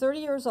she's 30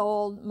 years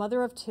old,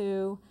 mother of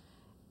 2,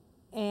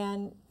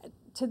 and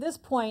to this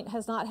point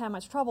has not had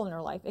much trouble in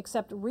her life,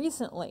 except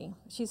recently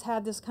she's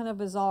had this kind of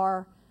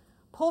bizarre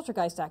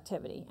poltergeist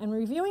activity. And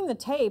reviewing the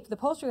tape, the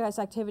poltergeist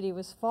activity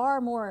was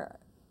far more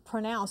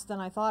pronounced than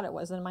I thought it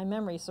was, than my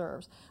memory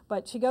serves.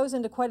 But she goes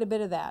into quite a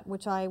bit of that,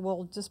 which I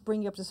will just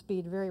bring you up to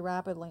speed very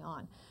rapidly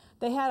on.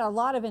 They had a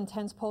lot of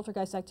intense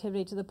poltergeist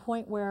activity to the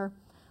point where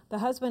the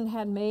husband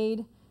had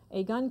made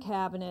a gun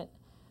cabinet,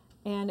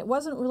 and it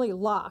wasn't really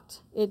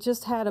locked. It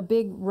just had a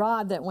big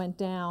rod that went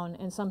down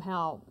and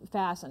somehow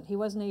fastened. He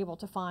wasn't able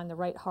to find the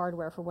right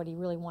hardware for what he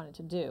really wanted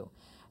to do.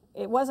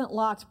 It wasn't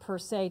locked per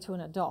se to an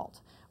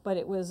adult, but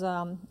it was,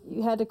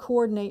 you had to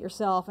coordinate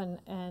yourself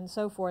and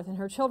so forth. And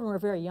her children were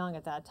very young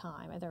at that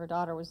time. I think her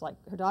daughter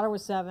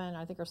was 7,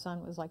 I think her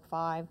son was like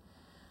 5.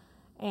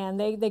 And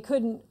they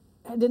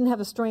didn't have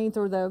the strength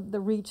or the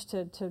reach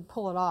to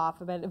pull it off.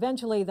 But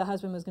eventually the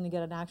husband was going to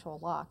get an actual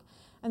lock.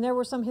 And there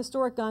were some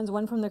historic guns,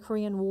 one from the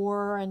Korean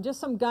War, and just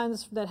some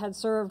guns that had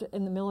served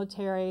in the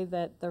military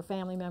that their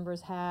family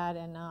members had.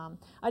 And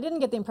I didn't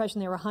get the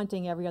impression they were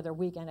hunting every other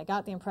weekend. I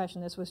got the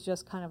impression this was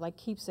just kind of like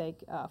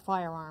keepsake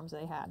firearms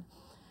they had.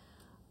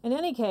 In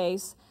any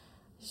case,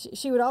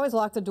 she would always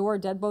lock the door,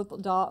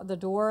 deadbolt the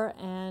door,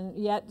 and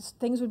yet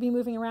things would be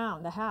moving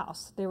around the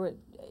house.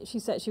 She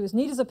said she was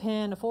neat as a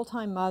pin, a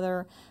full-time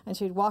mother, and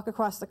she'd walk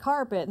across the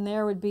carpet, and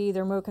there would be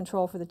the remote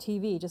control for the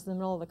TV just in the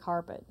middle of the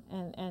carpet.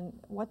 And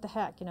what the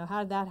heck, you know,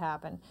 how did that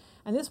happen?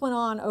 And this went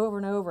on over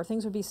and over.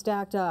 Things would be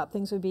stacked up.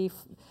 Things would be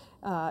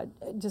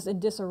just in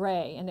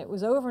disarray, and it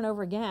was over and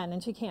over again,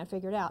 and she can't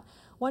figure it out.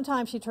 One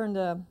time she turned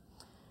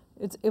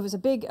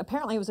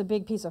apparently it was a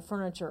big piece of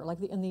furniture, like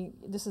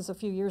this is a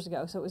few years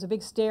ago, so it was a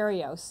big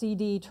stereo,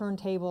 CD,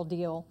 turntable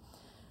deal.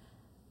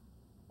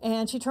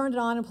 And she turned it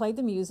on and played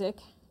the music,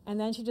 and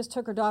then she just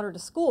took her daughter to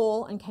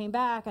school and came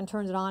back and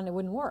turned it on and it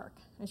wouldn't work.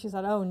 And she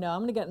said, oh no,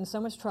 I'm gonna get in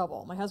so much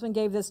trouble. My husband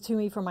gave this to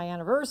me for my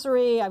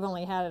anniversary, I've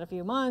only had it a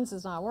few months,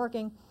 it's not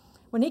working.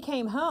 When he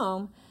came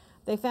home,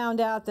 they found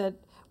out that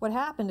what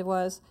happened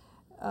was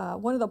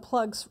one of the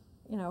plugs,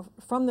 you know,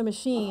 from the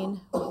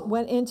machine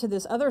went into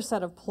this other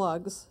set of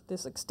plugs,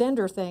 this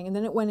extender thing, and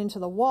then it went into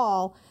the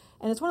wall,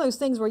 And it's one of those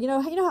things where, you know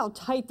how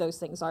tight those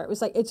things are. It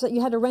was like,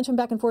 you had to wrench them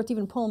back and forth to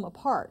even pull them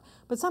apart.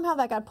 But somehow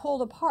that got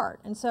pulled apart.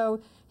 And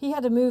so he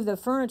had to move the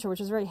furniture, which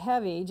was very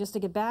heavy, just to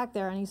get back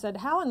there. And he said,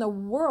 how in the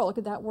world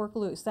could that work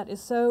loose? That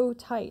is so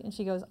tight. And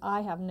she goes,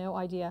 I have no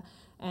idea.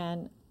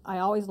 And I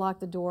always lock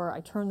the door. I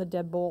turn the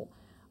deadbolt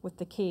with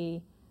the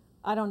key.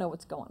 I don't know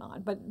what's going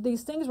on. But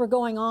these things were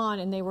going on,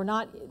 and they were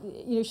not,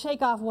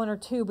 shake off one or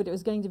two, but it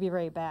was getting to be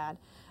very bad.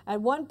 At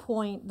one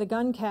point, the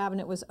gun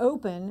cabinet was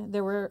open.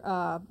 There were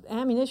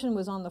ammunition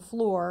was on the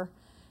floor,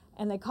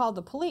 and they called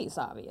the police,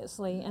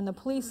 obviously. And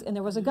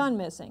there was a gun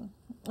missing.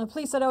 And the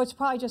police said, "Oh, it's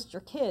probably just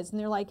your kids." And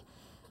they're like,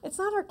 "It's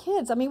not our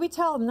kids. I mean, we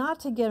tell them not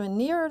to get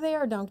near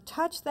there. Don't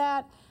touch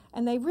that."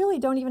 And they really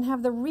don't even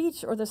have the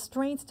reach or the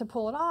strength to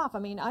pull it off. I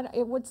mean,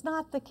 it's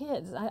not the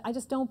kids. I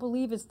just don't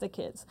believe it's the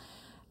kids.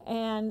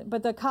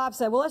 But the cop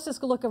said, well, let's just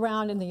go look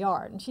around in the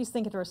yard. And she's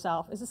thinking to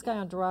herself, is this guy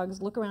on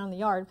drugs? Look around in the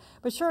yard.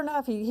 But sure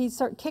enough, he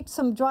kicked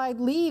some dried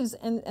leaves,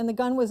 and the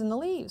gun was in the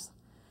leaves.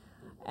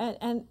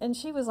 And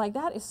she was like,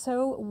 that is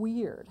so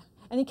weird.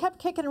 And he kept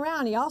kicking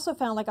around. He also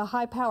found like a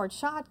high-powered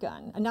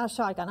shotgun, not a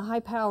shotgun, a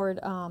high-powered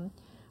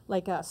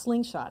like a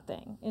slingshot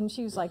thing. And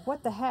she was like,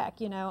 what the heck,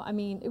 I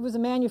mean, it was a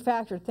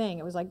manufactured thing.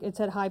 It was like, it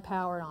said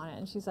high-powered on it.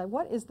 And she's like,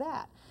 what is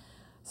that?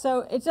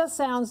 So it just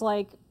sounds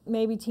like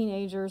maybe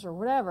teenagers or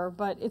whatever,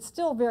 but it's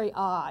still very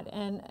odd,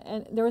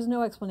 and there was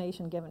no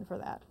explanation given for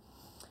that.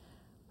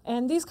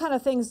 And these kind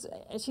of things,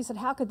 she said,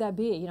 how could that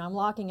be? I'm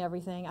locking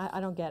everything. I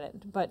don't get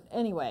it. But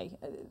anyway,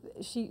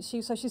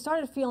 so she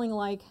started feeling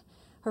like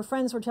her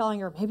friends were telling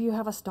her, maybe you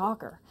have a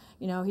stalker.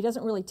 He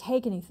doesn't really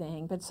take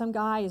anything, but some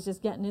guy is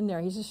just getting in there.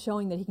 He's just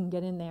showing that he can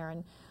get in there.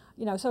 And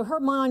so her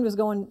mind was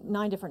going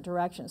 9 different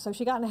directions. So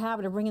she got in the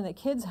habit of bringing the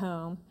kids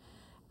home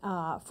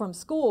from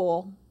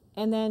school.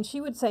 And then she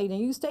would say,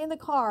 you stay in the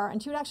car,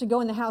 and she would actually go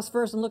in the house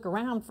first and look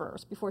around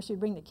first before she would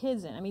bring the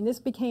kids in. I mean, this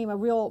became a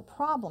real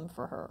problem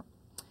for her.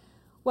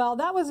 Well,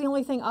 that was the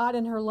only thing odd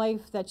in her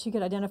life that she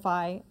could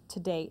identify to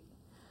date,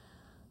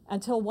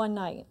 until one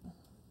night.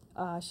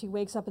 She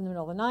wakes up in the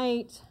middle of the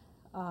night.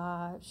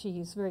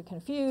 She's very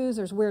confused.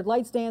 There's weird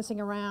lights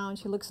dancing around.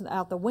 She looks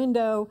out the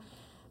window,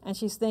 and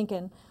she's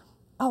thinking,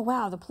 oh,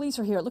 wow, the police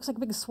are here. It looks like a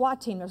big SWAT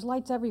team. There's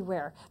lights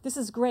everywhere. This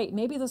is great.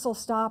 Maybe this will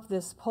stop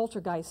this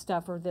poltergeist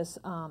stuff or this.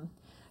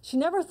 She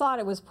never thought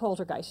it was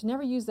poltergeist. She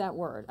never used that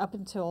word up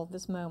until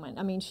this moment.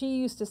 I mean, she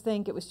used to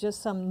think it was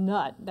just some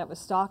nut that was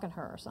stalking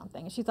her or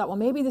something. And she thought, well,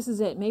 maybe this is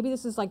it. Maybe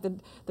this is like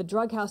the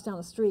drug house down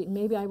the street, and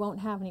maybe I won't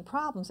have any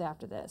problems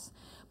after this.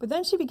 But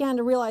then she began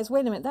to realize,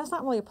 wait a minute, that's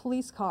not really a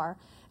police car.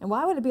 And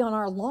why would it be on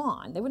our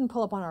lawn? They wouldn't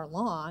pull up on our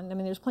lawn. I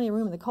mean, there's plenty of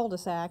room in the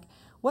cul-de-sac.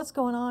 What's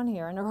going on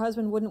here? And her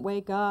husband wouldn't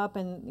wake up,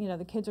 and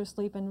the kids are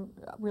sleeping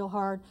real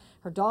hard.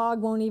 Her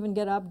dog won't even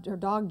get up. Her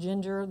dog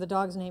Ginger, the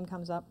dog's name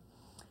comes up.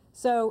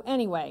 So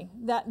anyway,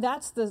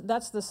 that's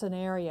the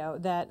scenario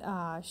that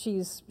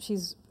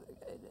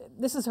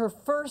this is her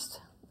first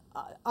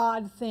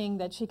odd thing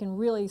that she can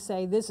really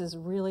say, this is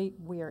really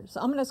weird. So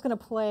I'm just going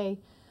to play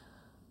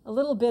a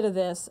little bit of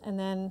this, and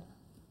then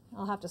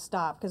I'll have to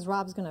stop because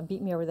Rob's going to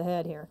beat me over the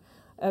head here.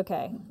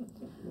 Okay.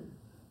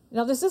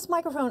 Now, is this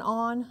microphone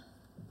on?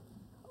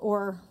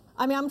 Or,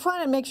 I mean, I'm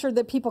trying to make sure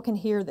that people can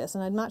hear this,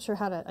 and I'm not sure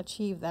how to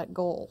achieve that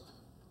goal.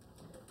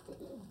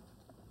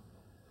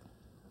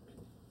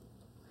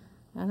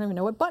 I don't even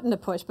know what button to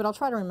push, but I'll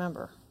try to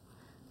remember.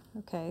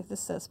 Okay, this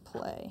says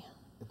play.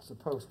 It's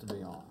supposed to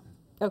be on.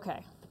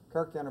 Okay.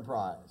 Kirk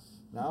Enterprise.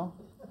 No?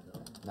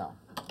 No.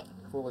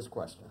 Foolish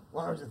question.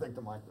 Why don't you think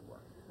the mic would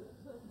work?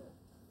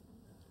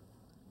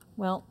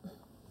 Well,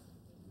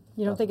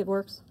 you don't think it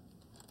works?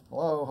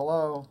 Hello,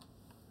 hello.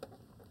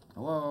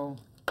 Hello.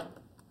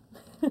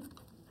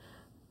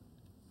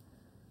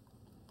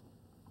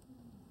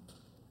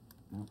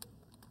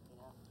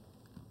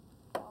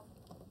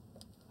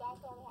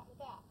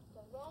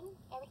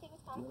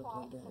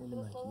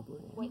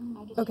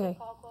 Okay.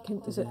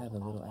 Is it? Have a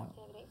little out.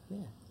 Yeah.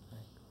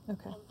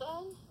 Okay. And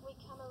then we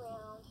come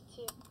around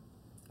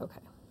to. Okay.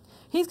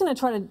 He's going to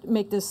try to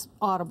make this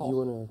audible. You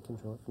want to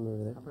control it from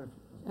over there?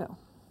 Oh.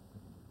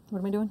 What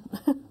am I doing?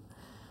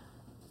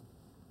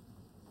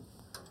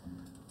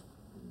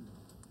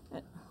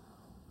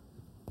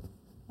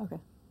 Okay.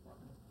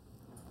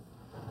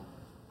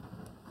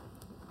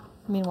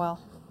 Meanwhile,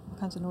 all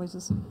kinds of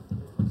noises.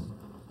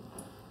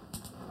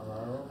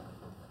 Hello?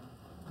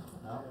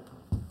 No?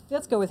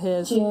 Let's go with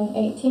his. June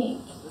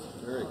 18th.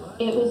 Very good.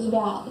 It was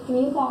about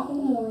 3 o'clock in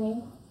the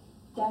morning,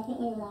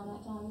 definitely around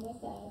that time, as I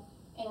said.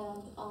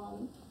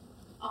 And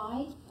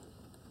I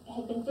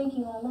had been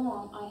thinking all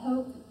along, I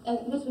hope,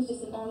 and this was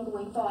just an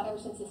ongoing thought ever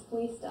since this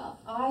police stuff,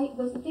 I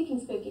wasn't thinking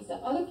spooky stuff.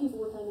 Other people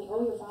were telling me,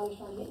 oh, your father's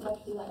trying to get in touch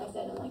with you, like I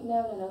said. I'm like,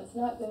 no, it's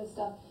not ghost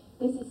stuff.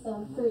 This is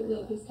some Fruit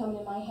Loop who's coming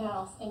in my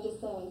house and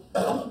just saying,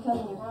 I can come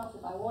in your house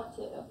if I want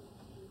to.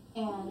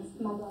 And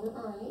my brother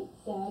Ernie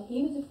said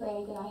he was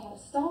afraid that I had a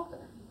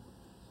stalker.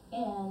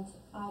 And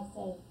I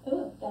said,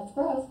 oh, that's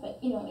gross, but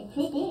it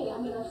could be. I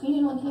mean, I've seen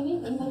it on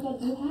TV, things like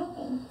that do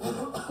happen.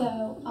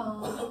 So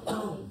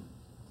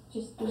I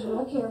just was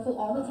real careful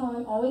all the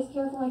time, always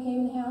careful when I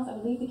came in the house. I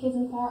would leave the kids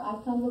in the car,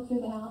 I'd come look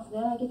through the house,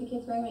 then I'd get the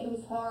kids bring me. It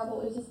was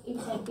horrible. It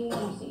was like being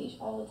under siege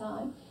all the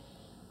time.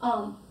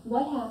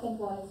 What happened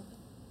was,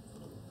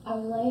 I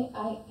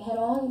had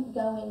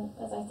ongoing,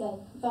 as I said,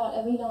 thought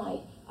every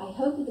night, I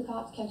hope that the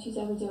cops catch who's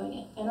ever doing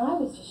it. And I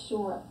was just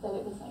sure that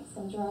it was like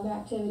some drug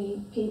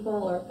activity, people,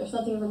 or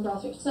something from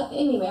grocery. So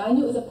anyway, I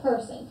knew it was a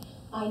person.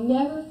 I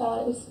never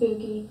thought it was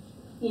spooky,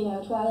 you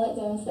know, Twilight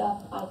Zone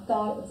stuff. I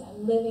thought it was a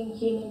living,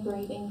 human,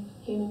 breathing,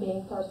 human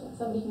being person.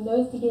 Somebody who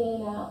knows to get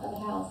in and out of the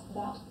house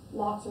without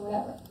locks or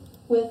whatever,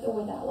 with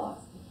or without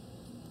locks.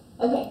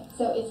 Okay,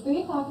 so it's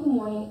 3 o'clock in the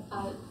morning.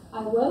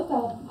 I woke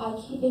up,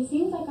 it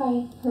seems like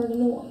I heard a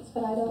noise,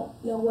 but I don't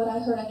know what I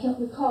heard. I can't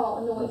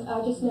recall a noise.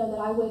 I just know that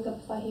I wake up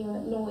if I hear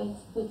a noise,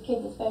 with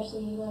kids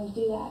especially, you learn to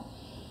do that.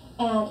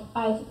 And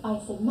I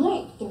said,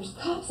 Mike, there's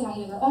cops out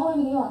here, they're all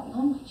over the yard. And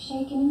I'm like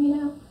shaking him, you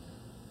know,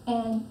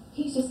 and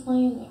he's just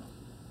laying there,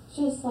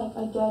 just like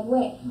a dead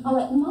weight. I'm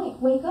like,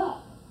 Mike, wake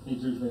up.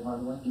 He's usually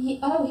hard away?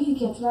 He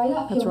gets right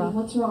up. That's right.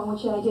 What's wrong?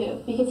 What should I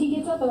do? Because he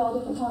gets up at all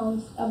different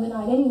times of the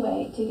night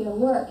anyway to go to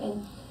work,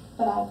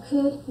 but I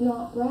could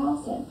not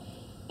rouse him.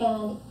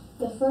 And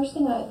the first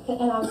thing I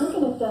was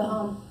looking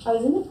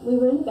at we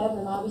were in the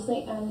bedroom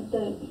obviously, and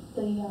the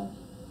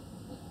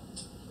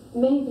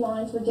many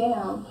blinds were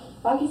down.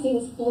 I could see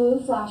this blue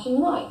flashing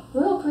light,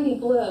 real pretty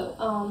blue.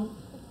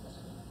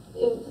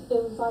 It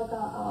was like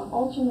a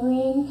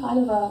ultramarine,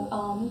 kind of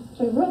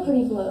a real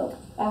pretty blue,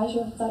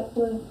 azure type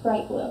blue,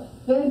 bright blue,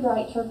 very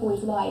bright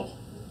turquoise light,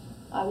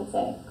 I would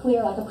say,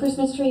 clear like a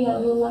Christmas tree had a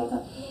little light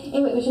on.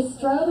 Anyway, it was just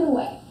strobing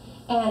away,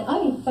 and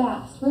I mean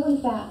fast, really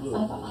fast.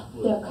 I thought,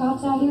 there are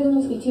cops out here. There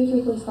must be 2 or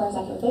 3 police cars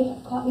out here. They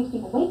have caught these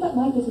people. Wake up,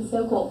 Mike! This is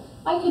so cool.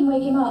 I couldn't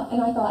wake him up,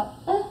 and I thought,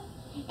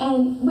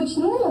 and which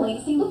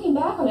normally, see, looking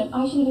back on it,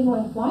 I should have been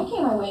going, why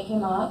can't I wake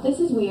him up? This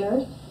is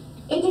weird.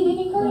 It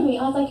didn't occur to me.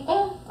 I was like,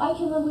 I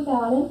can live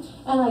without him.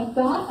 And I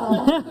got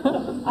up,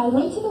 I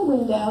went to the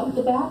window,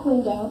 the back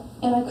window,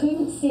 and I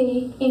couldn't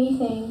see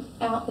anything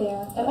out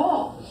there at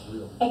all,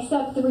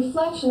 except the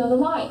reflection of the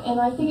light.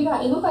 And I figured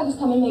out, it looked like it was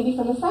coming maybe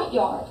from the front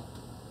yard,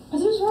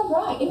 because it was real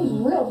bright. It was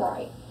real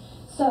bright.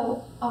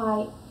 So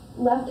I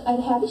left, I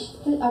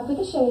put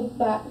the shade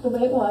back the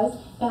way it was,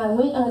 and I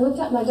went and I looked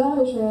at my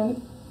daughter's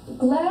room,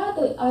 glad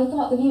that I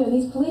thought that, you know,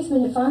 these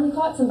policemen had finally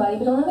caught somebody,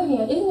 but on the other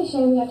hand, isn't it a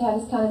shame we have to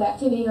have this kind of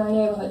activity in our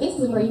neighborhood? This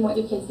is where you want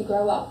your kids to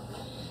grow up.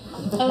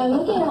 And I'm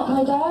looking out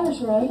my daughter's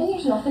room, and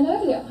there's nothing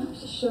over there. I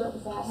was just sure it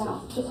was that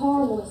house. It's just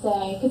horrible to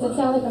say, because it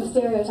sounds like I'm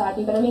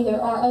stereotyping, but I mean,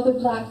 there are other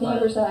black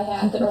neighbors that I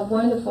have that are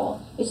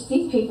wonderful. It's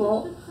these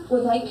people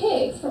would like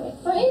pigs for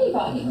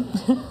anybody.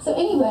 So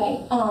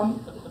anyway,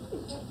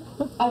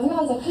 I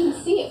realized I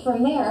couldn't see it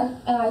from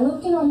there, and I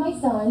looked in on my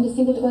son to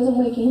see that it wasn't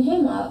waking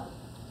him up.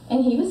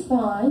 And he was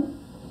fine,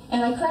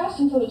 and I crashed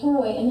into a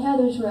toy in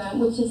Heather's room,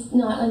 which is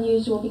not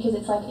unusual because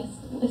it's like,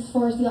 as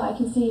far as the eye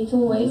can see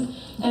toys,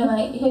 and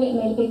I hit it and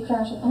made a big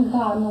crash, and oh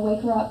God, I'm gonna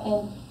wake her up,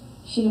 and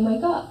she didn't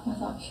wake up. I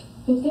thought,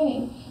 good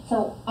thing.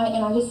 So,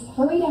 I just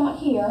hurried out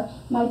here.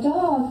 My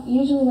dog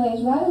usually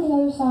lays right on the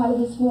other side of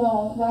this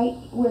wall, right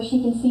where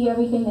she can see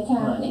everything that's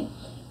happening.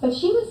 But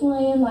she was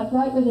laying like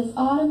right where this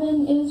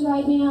ottoman is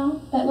right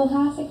now, that little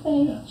hassock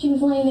thing. Yeah. She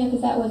was laying there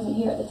because that wasn't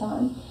here at the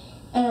time.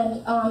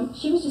 And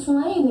she was just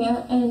laying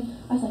there, and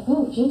I was like,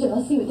 oh, Ginger,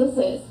 let's see what this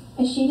is.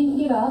 And she didn't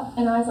get up,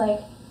 and I was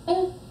like,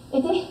 it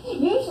did.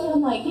 Usually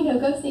I'm like, you know,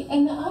 go see.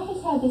 And I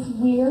just had this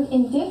weird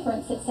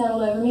indifference that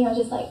settled over me. I was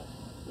just like,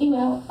 you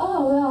know,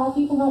 oh, well,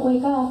 people don't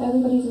wake up.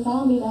 Everybody's a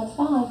zombie. That's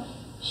fine.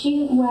 She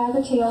didn't wag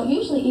her tail.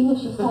 Usually, even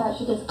if she's tired,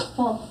 she'll just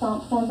thump,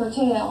 thump, thump her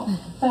tail.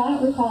 But I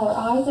don't recall her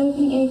eyes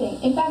opening, anything.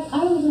 In fact,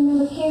 I don't even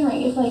remember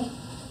caring. It's like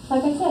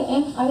I said,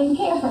 I didn't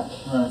care.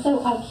 Right.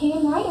 So I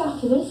came right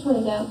out to this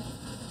window.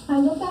 I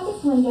looked out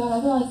this window and I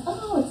realized,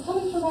 oh, it's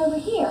coming from over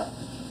here.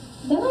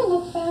 Then I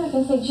looked back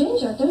and said,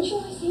 Ginger, don't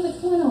you want to see what's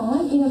going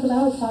on? You know, because I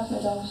always talk to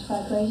my dog, she's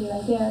probably crazy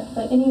right there.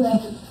 But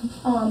anyway,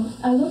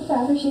 I looked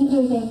back, she didn't do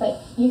anything,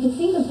 but you could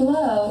see the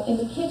glow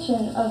in the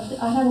kitchen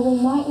I had a little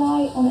night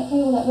light on that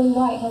table. That little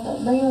light has a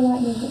regular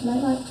light and a night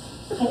light.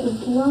 And it was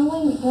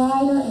glowing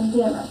brighter and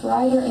dimmer,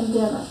 brighter and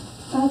dimmer.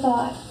 I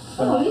thought,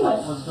 oh, the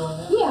light was doing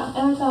that? Yeah,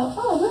 and I thought,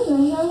 oh, wait a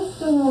minute, how's this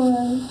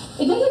going?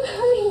 It didn't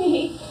occur to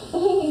me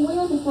anything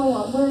weird was going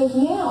on. Whereas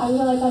now I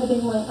realized I'd have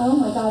been going, oh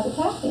my God, what's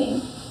happening?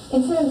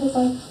 Instead of just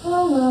like,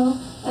 oh well.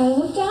 And I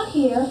looked out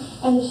here,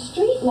 and the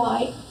street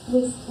light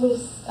was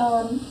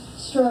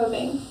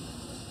strobing.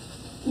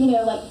 You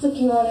know, like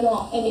flicking on and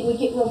off, and it would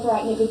get real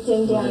bright and it would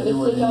dim down. It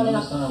would flick on and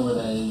off.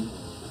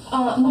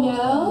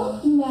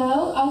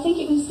 No. I think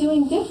it was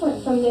doing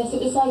different from this.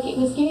 It was like it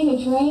was getting a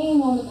drain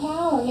on the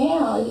power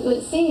now.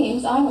 It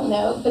seems, I don't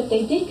know, but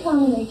they did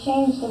come and they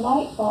changed the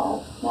light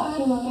bulb. Not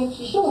too long ago.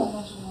 Sure.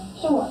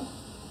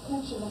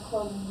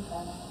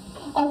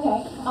 Okay,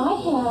 I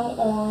had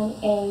on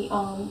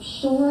a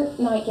short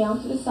nightgown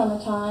for the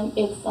summertime.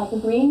 It's like a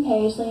green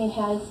paisley and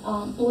has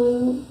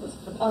blue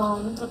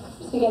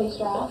spaghetti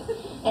strap,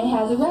 and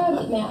has a robe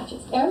that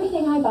matches.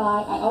 Everything I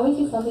buy, I always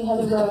get something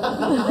that has a robe that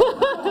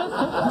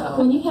matches.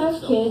 When you have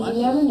kids, you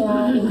never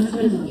know if it's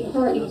going to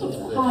hurt, if it's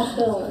a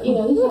hospital, or, you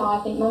know, this is how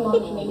I think. My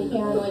mom made me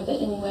paranoid,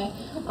 but anyway.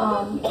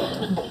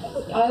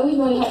 I always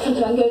want to have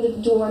something I can go to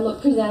the door and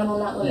look presentable,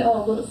 not look,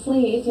 oh, little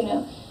sleeves, you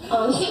know.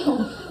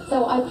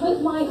 So I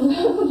put my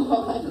robe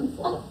on.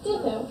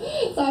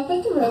 So I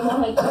put the robe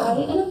on, I tied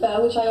it in a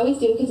bow, which I always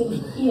do because,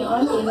 you know,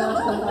 honestly, not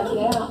sometimes I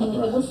get out and it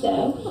will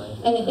stay.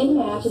 And it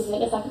matches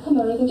it. It's like a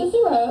kimono thing, just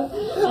a robe.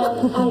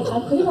 And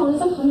I put it on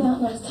as I'm coming out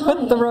and I was tying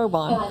Put the robe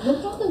on. And I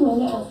looked out the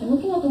window, I was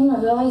looking out the window,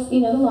 I realized,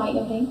 you know, the light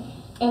and everything.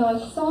 And I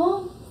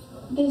saw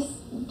this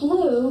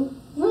blue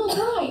real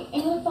bright.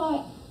 And I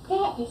thought,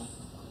 that is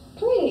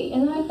pretty.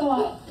 And I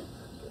thought,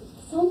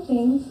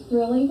 something's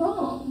really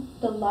wrong.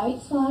 The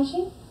light's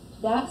flashing,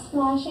 that's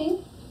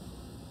flashing,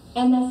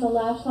 and that's the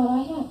last thought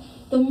I had.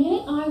 The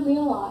minute I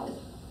realized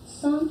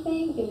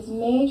something is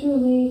major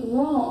league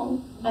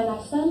wrong, and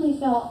I suddenly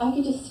felt, I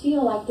could just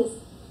feel like this,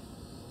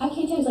 I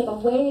can't tell you, it's like a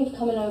wave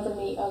coming over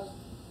me of,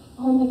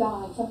 oh my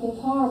God, something's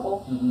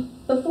horrible.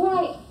 Before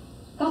I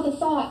got the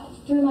thought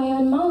through my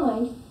own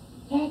mind,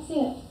 that's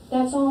it,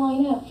 that's all I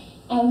know.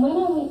 And when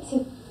I went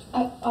to,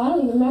 I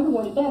don't even remember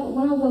going to bed, but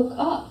when I woke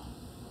up,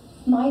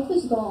 Mike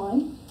was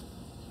gone.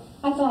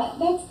 I thought,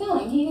 that's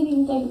done. He didn't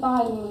even say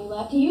goodbye to me when he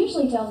left. He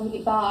usually tells me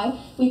goodbye.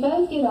 We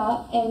both get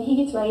up, and he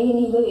gets ready, and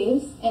he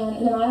leaves,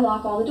 and then I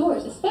lock all the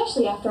doors,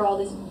 especially after all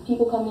this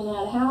people coming in and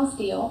out of the house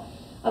deal.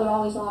 I would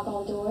always lock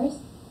all the doors.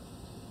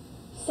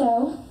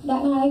 So,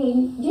 that night I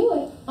didn't do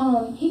it.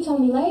 He told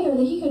me later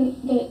that he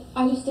couldn't, that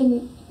I just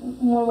didn't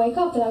want to wake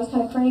up, that I was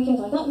kind of cranky. I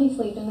was like, let me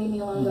sleep and leave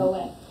me alone and go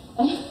away.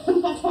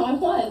 And that's how I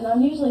was, and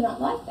I'm usually not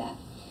like that.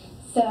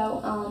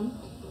 So,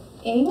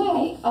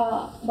 anyway,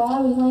 while I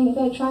was laying in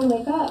bed trying to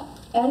wake up,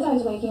 as I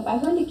was waking up, I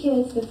heard the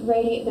kids, the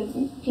radio,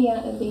 the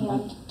piano,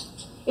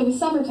 it was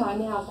summertime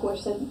now, of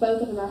course, so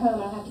both of them are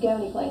home, I don't have to go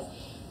anyplace.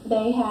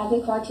 They had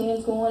the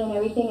cartoons going and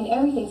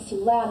everything's too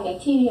loud. They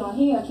got TV on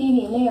here,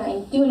 TV in there,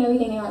 and doing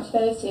everything they aren't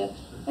supposed to.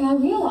 And I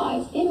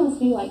realized it must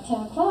be like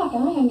 10 o'clock,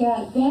 and I hadn't got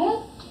out of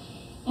bed.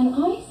 And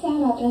I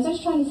sat up, and as I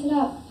was trying to sit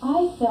up,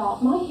 I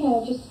felt, my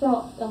head just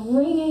felt a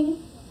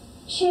ringing,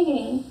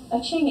 chinging,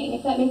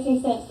 if that makes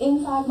any sense,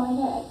 inside my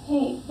head,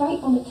 pain, right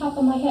on the top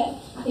of my head.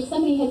 If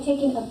somebody had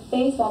taken a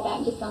baseball bat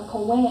and just gone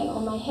ka-wang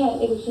on my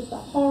head, it was just a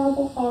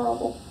horrible,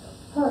 horrible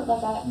hurt,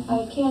 like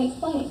I can't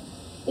explain.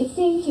 It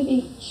seemed to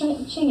be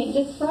chinging,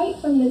 just right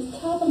from the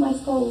top of my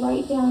skull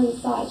right down the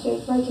side,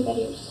 straight right to the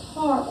ear, just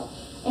horrible.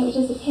 And it was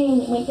just a pain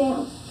that went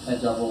down.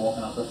 Had you ever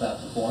woken up with that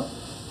before?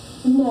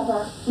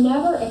 Never,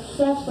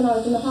 except when I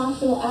was in the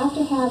hospital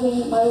after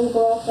having my little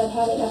girl, because I'd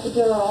had an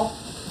epidural,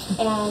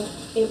 and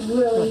it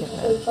really,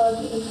 it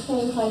was the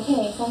same kind of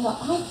pain. So I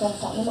thought, I felt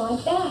something in my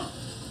back.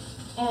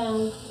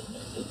 And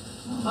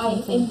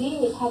I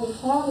indeed had this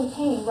horrible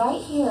pain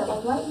right here,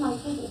 like right in my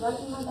kidney, right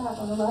in my back,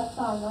 on the left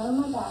side, right on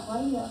my back,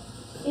 right here.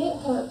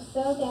 It hurt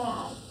so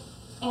bad.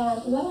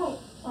 And when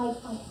I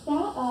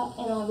sat up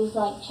and I was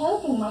like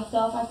choking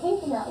myself, I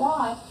couldn't figure out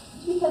why.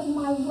 It's because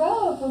my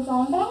robe was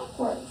on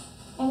backwards.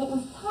 And it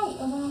was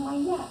tight around my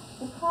neck,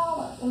 the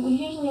collar. It was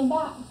usually in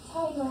back,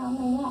 tight around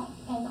my neck.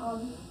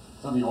 And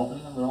so the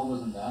opening of the robe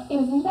was in back? It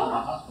was in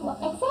back. Hospital,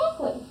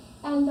 exactly.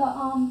 And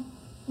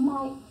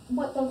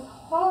what the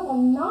horrible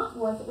knot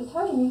was that was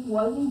hurting me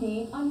was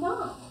indeed a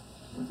knot.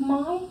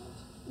 My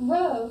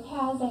robe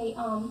has a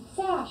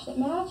sash that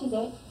matches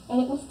it,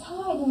 and it was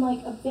tied in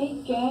like a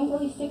big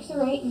gangly 6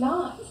 or 8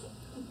 knots.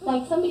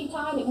 Like somebody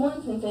tied it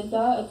once and said,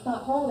 duh, it's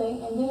not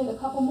holding, and did it a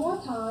couple more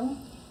times.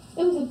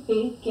 It was a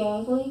big,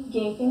 gangly,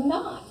 gaping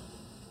knot.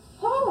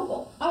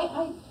 Horrible.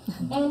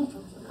 And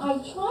I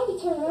tried to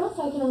turn around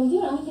so I could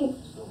undo it.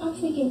 I was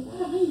thinking,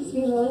 I must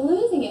be really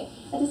losing it.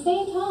 At the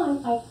same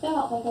time, I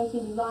felt like I was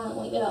going to be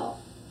violently ill.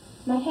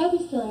 My head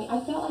was killing me. I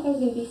felt like I was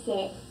going to be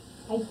sick.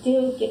 I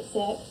did get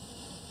sick.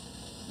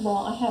 Well,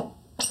 I had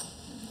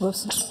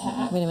Whoops.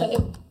 attack, Wait a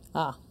minute.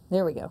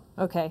 There we go.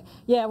 Okay.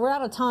 Yeah, we're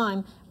out of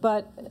time,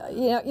 but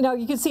you know,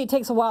 you can see it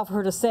takes a while for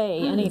her to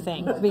say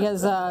anything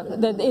because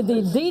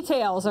the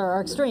details are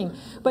extreme.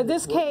 But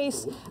this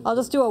case, I'll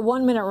just do a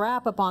 1-minute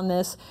wrap up on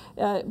this.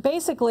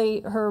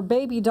 Basically, her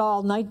baby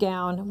doll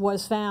nightgown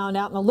was found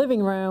out in the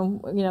living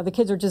room. You know, the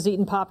kids are just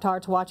eating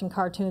Pop-Tarts, watching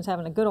cartoons,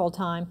 having a good old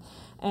time,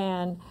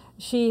 and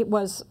she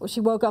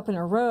woke up in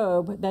a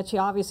robe that she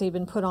obviously had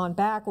been put on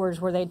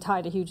backwards, where they'd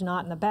tied a huge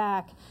knot in the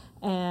back,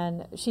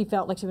 and she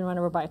felt like she'd been run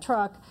over by a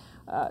truck.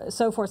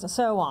 So forth and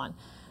so on.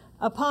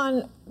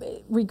 Upon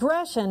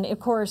regression,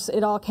 of course,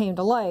 it all came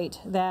to light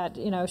that,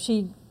 you know,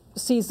 she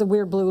sees the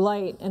weird blue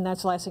light, and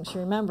that's the last thing she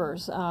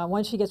remembers.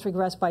 Once she gets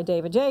regressed by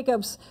David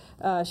Jacobs,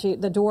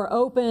 the door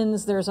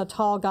opens, there's a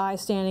tall guy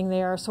standing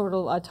there, sort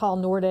of a tall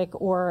Nordic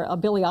or a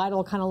Billy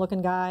Idol kind of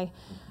looking guy,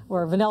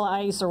 or Vanilla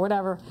Ice or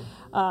whatever.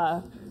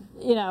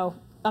 You know,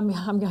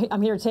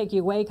 I'm here to take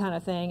you away kind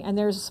of thing. And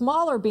there's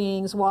smaller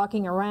beings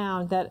walking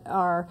around that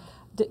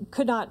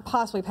could not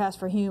possibly pass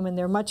for human.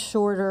 They're much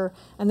shorter,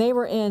 and they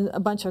were in a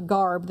bunch of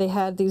garb. They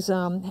had these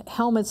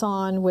helmets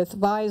on with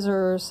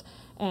visors,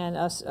 and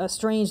a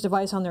strange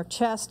device on their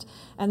chest,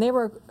 and they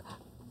were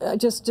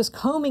just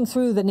combing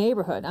through the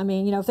neighborhood. I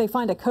mean, you know, if they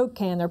find a Coke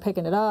can, they're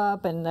picking it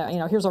up, and you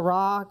know, here's a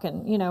rock,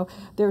 and you know,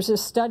 there's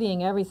just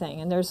studying everything.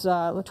 And there's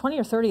 20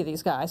 or 30 of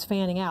these guys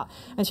fanning out.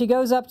 And she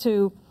goes up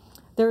to,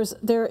 there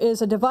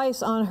is a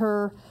device on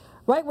her,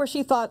 right where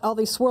she thought all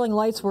these swirling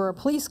lights were a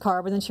police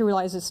car, but then she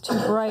realized it's too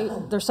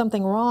bright. There's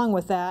something wrong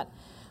with that.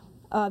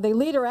 They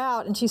lead her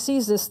out, and she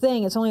sees this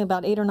thing. It's only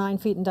about 8 or 9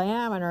 feet in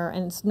diameter,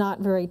 and it's not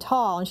very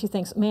tall. And she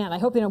thinks, man, I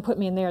hope they don't put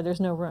me in there. There's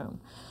no room.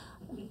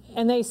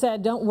 And they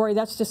said, don't worry,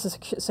 that's just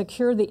to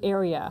secure the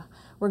area.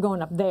 We're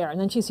going up there. And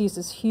then she sees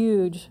this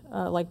huge,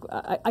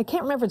 I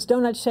can't remember if it's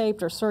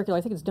donut-shaped or circular.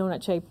 I think it's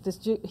donut-shaped, this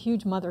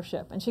huge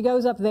mothership. And she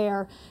goes up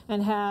there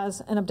and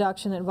has an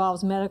abduction that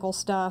involves medical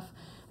stuff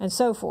and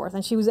so forth.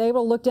 And she was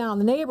able to look down on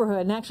the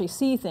neighborhood and actually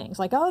see things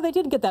like, oh, they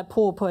did get that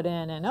pool put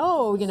in, and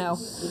oh, you know.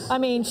 I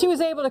mean, she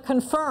was able to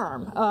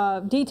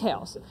confirm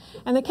details.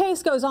 And the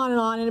case goes on,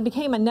 and it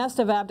became a nest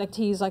of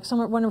abductees. Like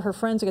one of her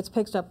friends gets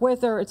picked up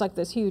with her. It's like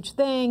this huge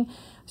thing.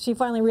 She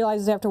finally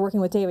realizes after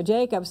working with David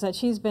Jacobs that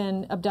she's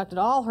been abducted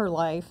all her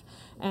life,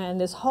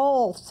 and this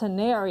whole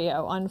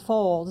scenario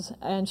unfolds,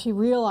 and she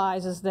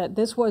realizes that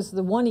this was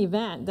the one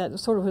event that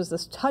sort of was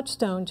this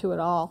touchstone to it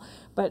all,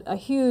 but a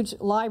huge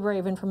library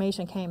of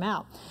information came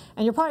out.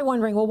 And you're probably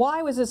wondering, well,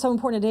 why was it so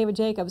important to David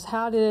Jacobs?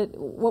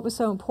 What was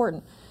so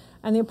important?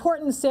 And the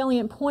important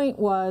salient point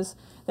was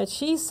that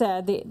she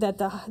said that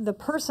the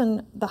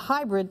person, the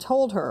hybrid,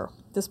 told her,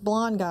 this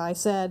blonde guy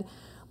said,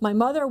 my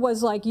mother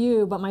was like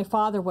you, but my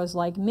father was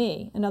like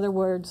me. In other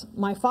words,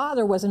 my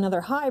father was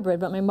another hybrid,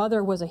 but my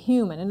mother was a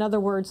human. In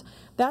other words,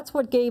 that's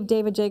what gave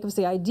David Jacobs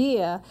the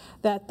idea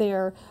that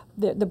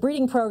the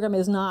breeding program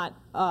is not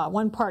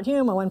one part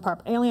human, one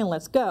part alien,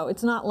 let's go.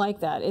 It's not like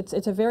that.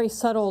 It's a very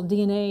subtle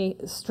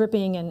DNA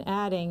stripping and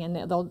adding, and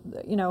they'll,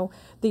 you know,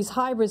 these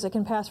hybrids that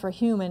can pass for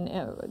human,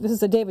 this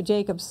is the David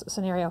Jacobs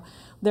scenario,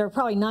 they're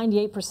probably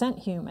 98%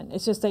 human.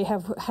 It's just they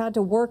have had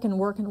to work and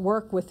work and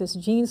work with this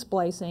gene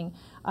splicing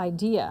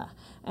idea.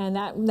 And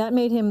that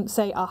made him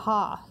say,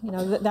 aha, you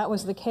know, that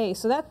was the case.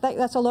 So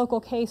that's a local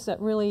case that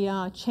really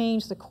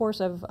changed the course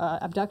of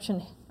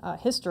abduction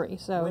history.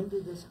 So when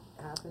did this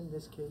happen,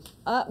 this case?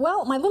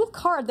 Well, my little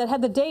card that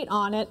had the date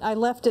on it, I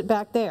left it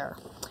back there.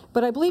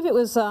 But I believe it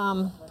was,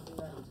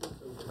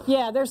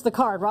 yeah, there's the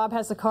card. Rob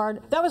has the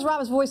card. That was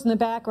Rob's voice in the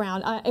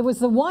background. It was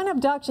the one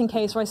abduction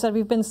case where I said,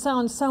 we've been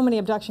selling so many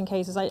abduction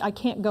cases, I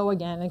can't go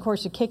again. And of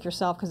course, you kick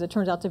yourself because it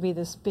turns out to be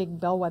this big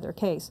bellwether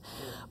case.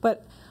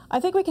 But I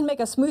think we can make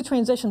a smooth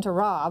transition to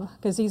Rob,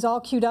 because he's all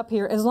queued up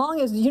here. As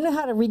long as, you know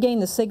how to regain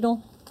the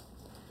signal?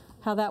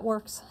 How that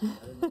works?